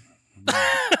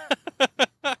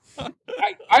 I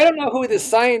don't know who this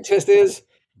scientist is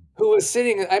who was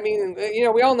sitting. I mean,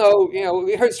 we all know,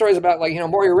 we heard stories about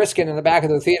Maury Riskin in the back of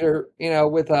the theater,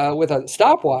 with a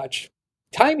stopwatch,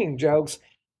 timing jokes.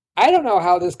 I don't know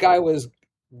how this guy was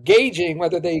gauging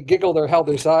whether they giggled or held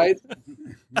their sides.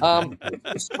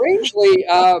 Strangely,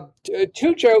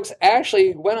 2 jokes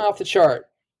actually went off the chart.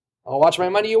 I'll watch my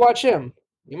money, you watch him.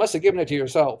 You must have given it to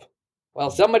yourself. Well,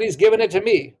 somebody's given it to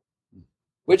me,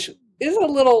 which is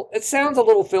it sounds a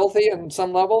little filthy on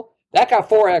some level. That got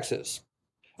 4 X's.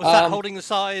 Was that holding the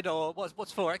side, or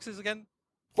what's 4 X's again?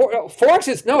 4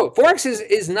 X's, no. 4 X's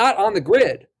is not on the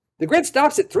grid. The grid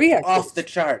stops at 3 X's. Off the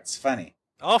charts. Funny.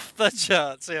 Off the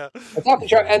charts, yeah. It's off the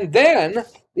chart. And then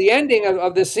the ending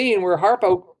of this scene where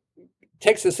Harpo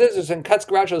takes the scissors and cuts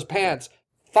Groucho's pants.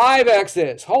 5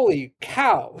 X's. Holy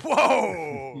cow.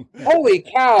 Whoa! Holy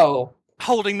cow.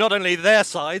 Holding not only their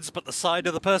sides, but the side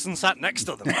of the person sat next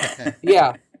to them.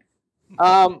 Yeah.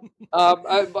 My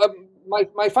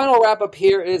final wrap up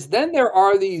here is then there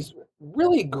are these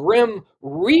really grim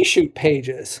reshoot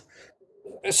pages.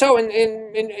 So in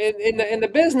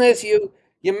the business, you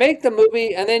make the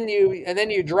movie and then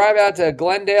you drive out to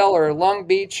Glendale or Long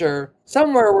Beach or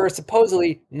somewhere where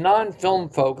supposedly non-film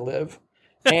folk live,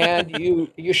 and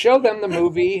you show them the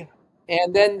movie,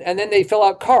 and then they fill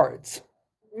out cards.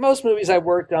 Most movies I've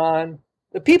worked on,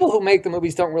 the people who make the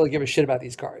movies don't really give a shit about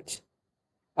these cards.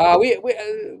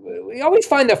 We always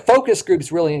find the focus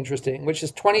groups really interesting, which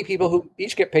is 20 people who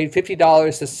each get paid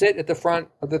 $50 to sit at the front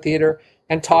of the theater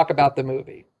and talk about the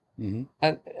movie. Mm-hmm.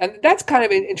 And that's kind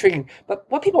of intriguing. But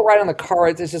what people write on the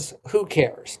cards is just, who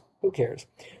cares? Who cares?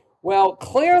 Well,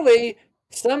 clearly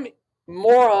some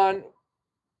moron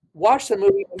watched the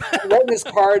movie and wrote this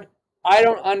card, I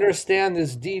don't understand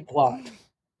this deed plot.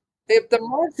 If the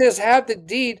Marxists have the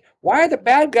deed, why are the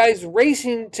bad guys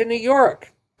racing to New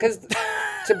York?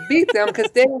 To beat them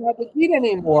because they don't have the deed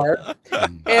anymore.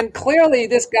 And clearly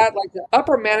this got the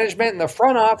upper management and the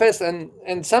front office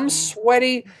and some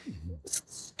sweaty,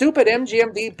 stupid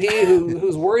MGM VP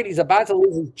who's worried he's about to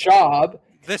lose his job.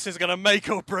 This is going to make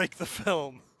or break the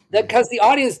film. Because the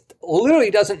audience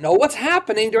literally doesn't know what's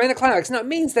happening during the climax. Now, it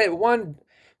means that one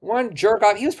jerk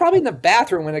off, he was probably in the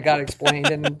bathroom when it got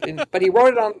explained, but he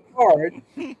wrote it on the card.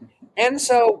 And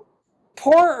so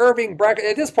poor Irving Brecker,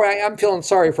 at this point, I'm feeling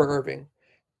sorry for Irving.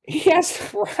 He ends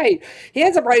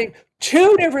up writing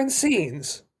 2 different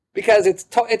scenes because it's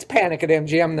panic at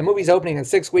MGM. The movie's opening in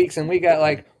 6 weeks, and we got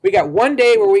 1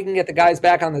 day where we can get the guys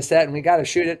back on the set, and we got to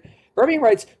shoot it. Irving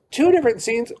writes 2 different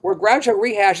scenes where Groucho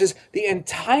rehashes the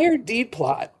entire deed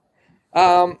plot.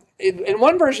 In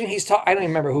one version, I don't even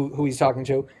remember who he's talking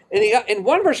to. In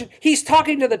one version, he's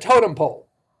talking to the totem pole.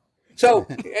 So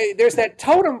there's that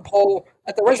totem pole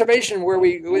at the reservation where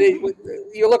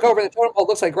you look over and the totem pole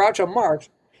looks like Groucho Marx.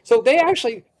 So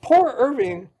poor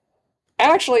Irving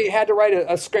actually had to write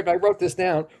a script, I wrote this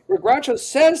down, where Groucho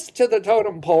says to the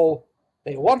totem pole,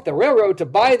 they want the railroad to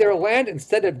buy their land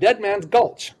instead of Dead Man's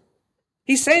Gulch.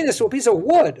 He's saying this to a piece of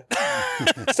wood.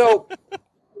 So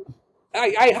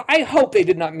I hope they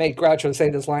did not make Groucho say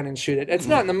this line and shoot it. It's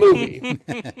not in the movie.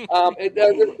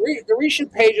 The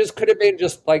reshoot pages could have been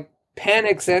just like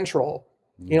panic central.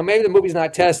 Maybe the movie's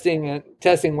not testing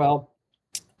well.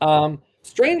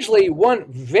 Strangely, one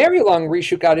very long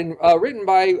reshoot got written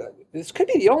by, this could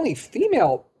be the only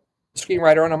female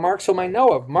screenwriter on a Marx film I know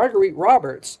of, Marguerite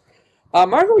Roberts.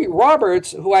 Marguerite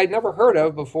Roberts, who I'd never heard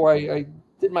of before I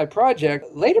did my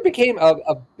project, later became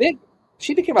a big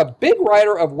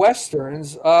writer of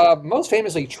westerns, most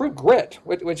famously True Grit,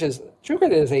 True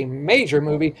Grit is a major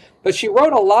movie, but she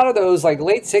wrote a lot of those like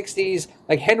late 60s,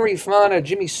 like Henry Fonda,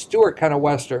 Jimmy Stewart kind of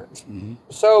westerns. Mm-hmm.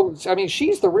 So, I mean,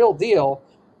 she's the real deal.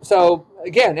 So,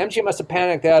 again, MG must have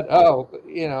panicked that,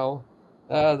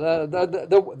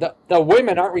 the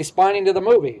women aren't responding to the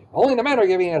movie. Only the men are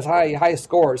giving us high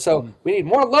scores. So we need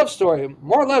more love story.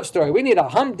 We need a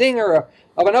humdinger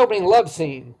of an opening love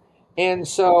scene. And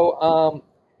so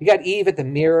you got Eve at the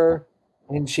mirror,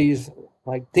 and she's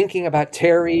like thinking about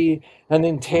Terry, and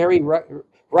then Terry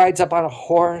rides up on a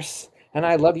horse, and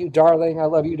I love you, darling,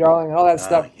 and all that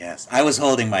stuff. Yes, I was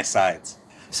holding my sides.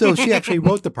 So she actually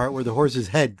wrote the part where the horse's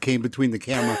head came between the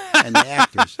camera and the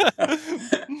actors.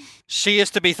 She is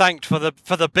to be thanked for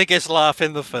the biggest laugh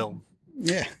in the film.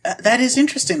 Yeah, that is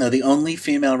interesting, though. The only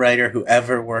female writer who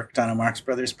ever worked on a Marx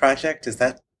Brothers project,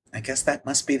 I guess that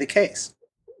must be the case.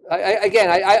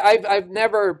 I've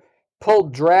never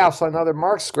pulled drafts on other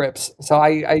Marx scripts, so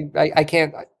I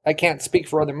can't speak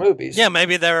for other movies. Yeah,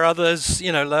 maybe there are others,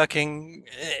 lurking,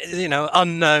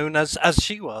 unknown as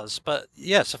she was. But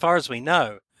yeah, so far as we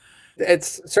know,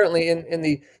 it's certainly in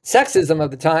the sexism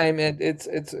of the time. It's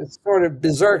sort of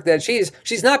berserk that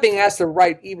she's not being asked to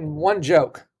write even one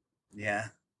joke. Yeah,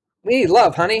 we need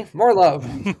love, honey, more love.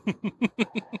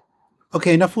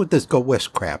 Okay, enough with this Go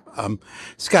West crap.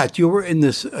 Scott, you were in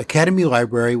this Academy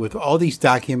library with all these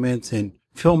documents and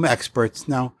film experts.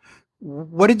 Now,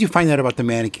 what did you find out about the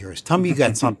manicures? Tell me you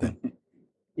got something.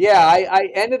 Yeah, I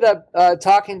ended up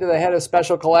talking to the head of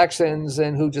special collections,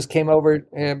 and who just came over.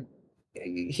 And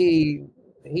he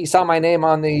saw my name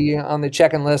on the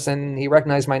check-in list, and he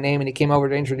recognized my name, and he came over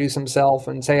to introduce himself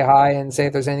and say hi and say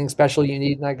if there's anything special you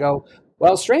need. And I go,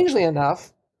 well, strangely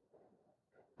enough,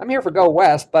 I'm here for Go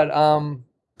West, but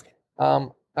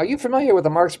are you familiar with the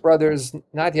Marx Brothers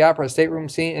Night at the Opera stateroom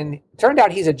scene? And it turned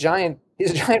out he's a giant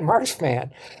Marx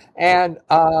fan, and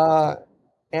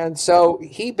so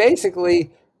he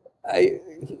basically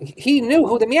he knew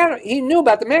about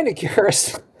the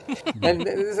manicurists, and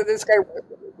this guy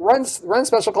runs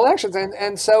special collections,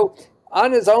 and so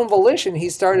on his own volition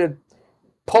he started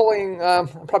pulling. I'm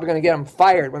probably going to get him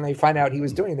fired when they find out he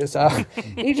was doing this.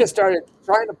 He just started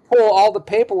trying to pull all the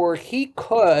paperwork he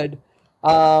could.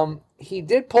 He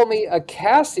did pull me a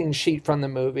casting sheet from the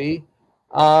movie,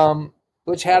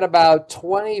 which had about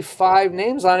 25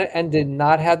 names on it and did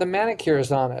not have the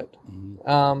manicures on it.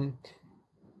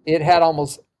 It had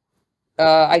almost.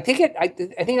 I think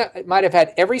it might have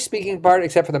had every speaking part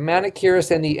except for the manicurist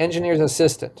and the engineer's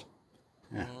assistant.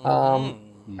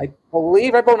 I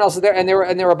believe everyone else is there, and there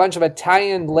were a bunch of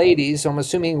Italian ladies. So I'm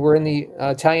assuming we're in the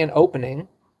Italian opening,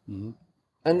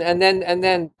 and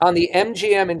then on the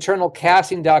MGM internal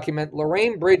casting document,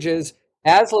 Lorraine Bridges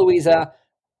as Louisa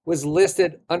was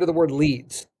listed under the word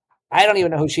leads. I don't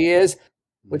even know who she is,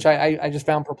 which I just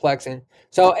found perplexing.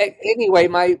 So anyway,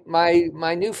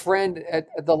 my new friend at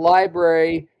the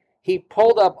library, he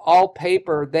pulled up all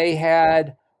paper. They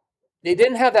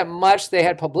didn't have that much. They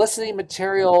had publicity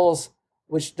materials,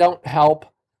 which don't help.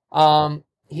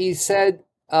 He said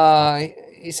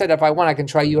if I want, I can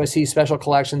try USC Special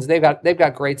Collections. They've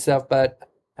got great stuff, but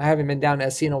I haven't been down to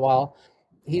SC in a while.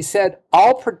 He said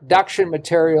all production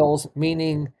materials,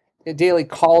 meaning daily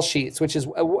call sheets, which is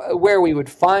where we would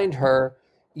find her,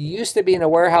 used to be in a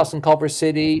warehouse in Culver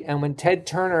City. And when Ted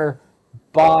Turner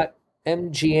bought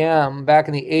MGM back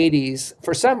in the 80s,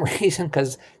 for some reason,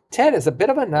 because Ted is a bit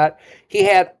of a nut, he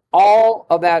had all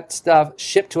of that stuff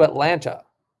shipped to Atlanta.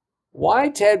 Why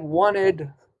Ted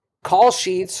wanted call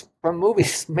sheets from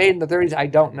movies made in the 30s, I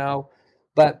don't know.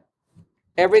 But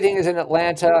everything is in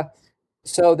Atlanta.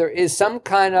 So there is some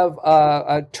kind of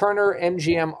a Turner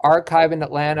MGM archive in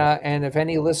Atlanta. And if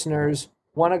any listeners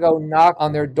want to go knock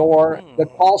on their door, the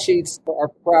call sheets are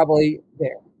probably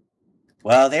there.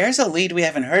 Well, there's a lead we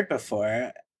haven't heard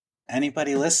before.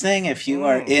 Anybody listening, if you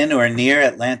are in or near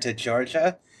Atlanta,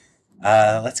 Georgia,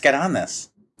 let's get on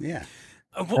this. Yeah.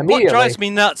 What drives me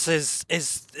nuts is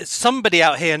somebody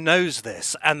out here knows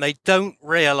this, and they don't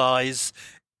realize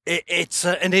it's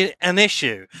an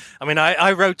issue. I mean,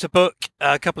 I wrote a book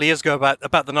a couple of years ago about the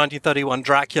 1931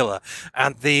 Dracula,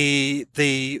 and the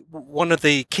one of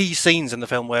the key scenes in the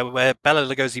film where Bela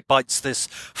Lugosi bites this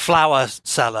flower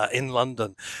seller in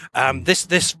London.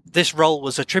 This role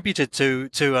was attributed to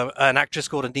an actress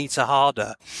called Anita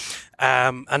Harder,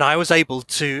 and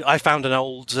I found an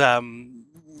old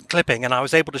clipping, and I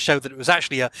was able to show that it was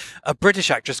actually a British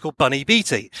actress called Bunny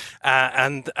Beatty,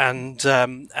 and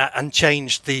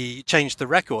changed the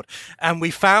record. And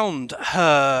we found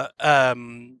her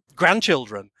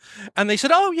grandchildren, and they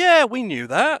said, "Oh yeah, we knew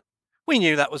that. We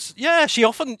knew that was She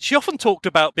often talked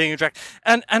about being a drag."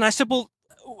 And I said, "Well,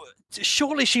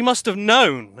 surely she must have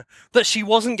known that she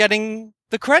wasn't getting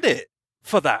the credit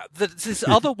for that this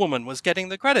other woman was getting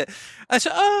the credit." I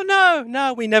said, "Oh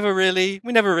no, we never really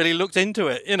looked into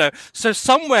it, So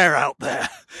somewhere out there,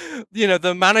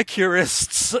 the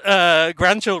manicurists'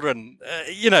 grandchildren,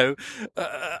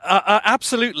 are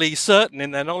absolutely certain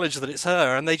in their knowledge that it's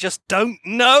her, and they just don't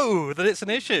know that it's an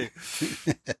issue."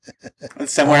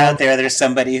 Somewhere out there's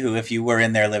somebody who, if you were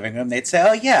in their living room, they'd say,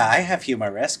 "Oh yeah, I have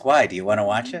Humoresque. Why? Do you want to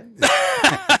watch it?"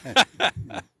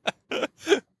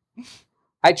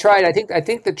 I tried. I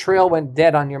think the trail went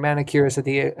dead on your manicurist at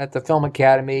the Film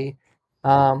Academy.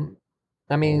 I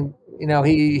mean,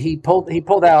 he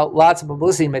pulled out lots of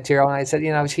publicity material, and I said,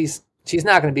 she's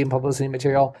not going to be in publicity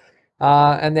material.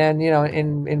 And then,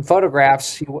 in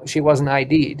photographs, she wasn't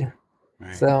ID'd.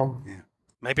 Right. So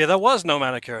maybe there was no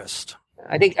manicurist.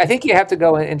 I think you have to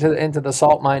go into the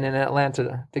salt mine in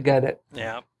Atlanta to get it.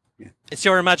 Yeah. It's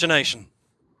your imagination.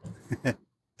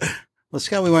 Well,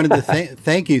 Scott, we wanted to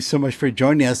thank you so much for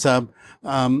joining us.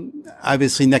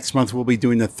 Obviously, next month we'll be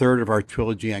doing the third of our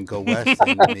trilogy on Go West,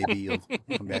 and maybe you'll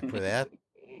come back for that.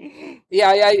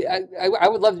 Yeah, I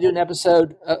would love to do an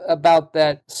episode about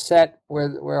that set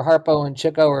where Harpo and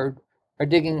Chico are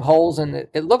digging holes, and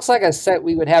it looks like a set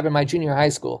we would have in my junior high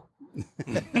school.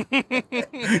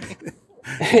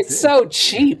 It's so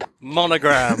cheap.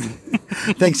 Monogram.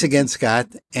 Thanks again, Scott.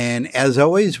 And as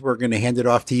always, we're going to hand it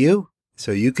off to you,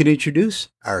 so you can introduce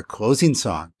our closing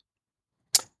song.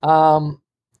 Well,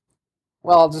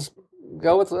 I'll just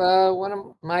go with one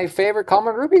of my favorite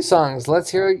Kalmar Ruby songs. Let's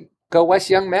hear Go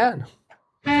West, Young Man.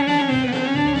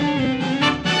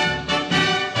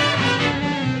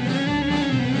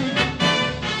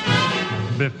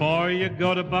 Before you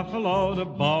go to Buffalo, to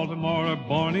Baltimore or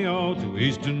Borneo, to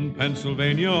eastern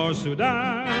Pennsylvania or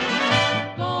Sudan,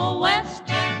 go west,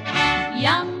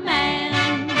 young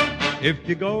man. If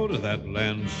you go to that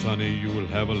land, sonny, you will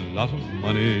have a lot of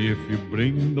money if you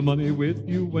bring the money with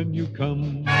you when you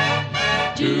come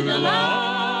to the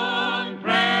long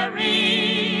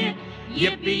prairie.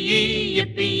 Yippee-yee,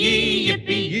 yippee-yee,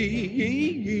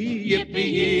 yippee-yee,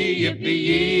 yippee-yee,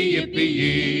 yippee-yee,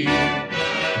 yippee-yee.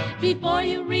 Before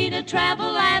you read a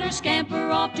travel ad or scamper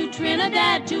off to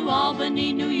Trinidad, to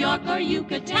Albany, New York, or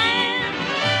Yucatan,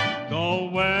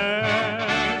 go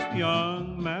west,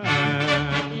 young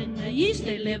man. In the east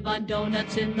they live on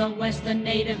donuts, in the west the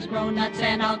natives grow nuts,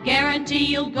 and I'll guarantee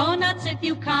you'll go nuts if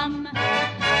you come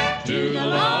to the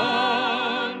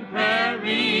long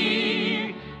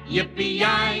prairie.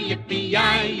 Yippee-yi,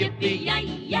 yippee-yi,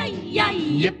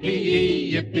 yippee-yi-yi-yi,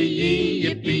 yippee-yi, yippee-yi,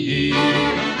 yippee-yi.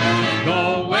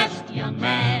 Go west, young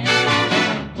man.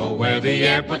 Go where the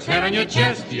air puts hair on your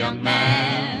chest, young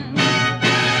man.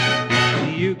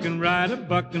 You can ride a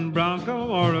bucking bronco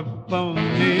or a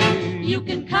phony. You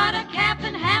can cut a cap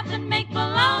in half and make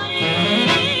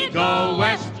bologna. Go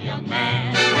west, young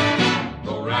man.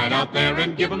 Go right out there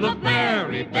and give 'em the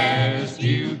very best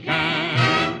you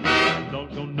can.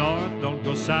 Don't go north, don't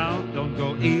go south, don't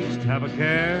go east, have a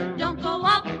care. Don't go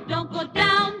up, don't go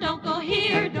down, don't go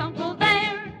here, don't go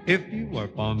there. If you are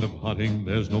fond of hunting,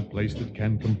 there's no place that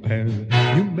can compare.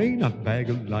 You may not bag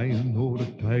a lion or a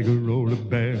tiger or a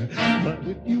bear, but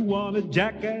if you want a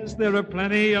jackass, there are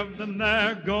plenty of them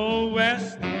there. Go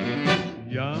west,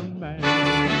 young man.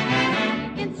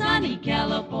 In sunny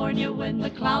California, when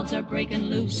the clouds are breaking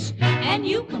loose and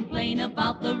you complain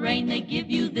about the rain, they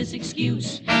give you this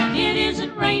excuse: it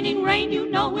isn't raining rain, you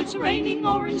know it's raining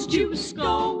orange juice.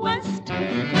 Go west,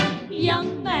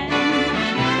 young man.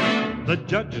 The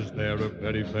judges there are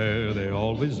very fair, they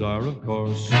always are, of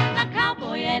course. A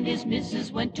cowboy and his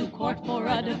missus went to court for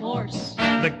a divorce.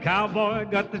 The cowboy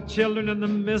got the children and the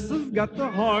missus got the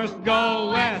horse. Go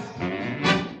west,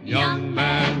 young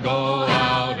man, go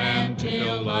out and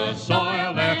till the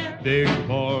soil there. Dig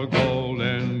for gold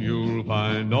and you'll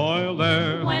find oil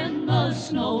there. When the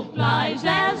snow flies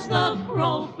as the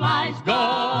crow flies,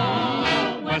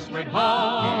 go westward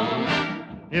ho.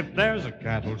 If there's a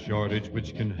cattle shortage,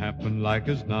 which can happen like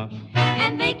as not,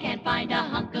 And they can't find a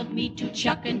hunk of meat to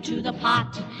chuck into the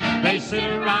pot, they sit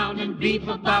around and beef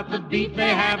about the beef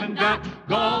they haven't got.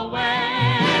 Go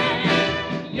away,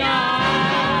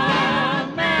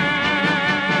 young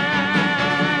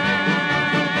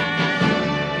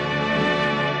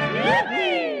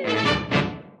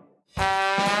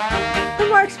The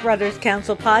Marx Brothers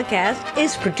Council podcast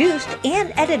is produced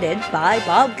and edited by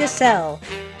Bob Gassell.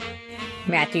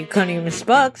 Matthew Cunningham's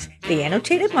books, The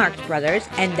Annotated Marx Brothers,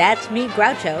 and That's Me,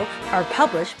 Groucho, are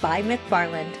published by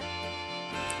McFarland.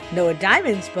 Noah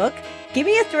Diamond's book, Give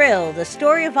Me a Thrill, The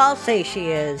Story of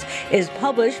Alsatia is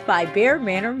published by Bear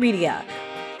Manor Media.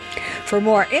 For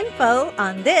more info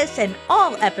on this and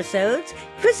all episodes,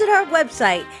 visit our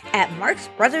website at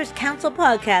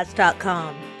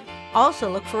marxbrotherscouncilpodcast.com. Also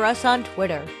look for us on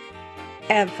Twitter.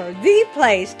 And for the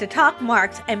place to talk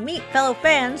Marx and meet fellow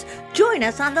fans, join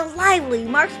us on the lively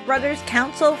Marx Brothers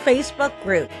Council Facebook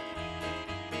group.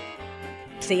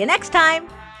 See you next time!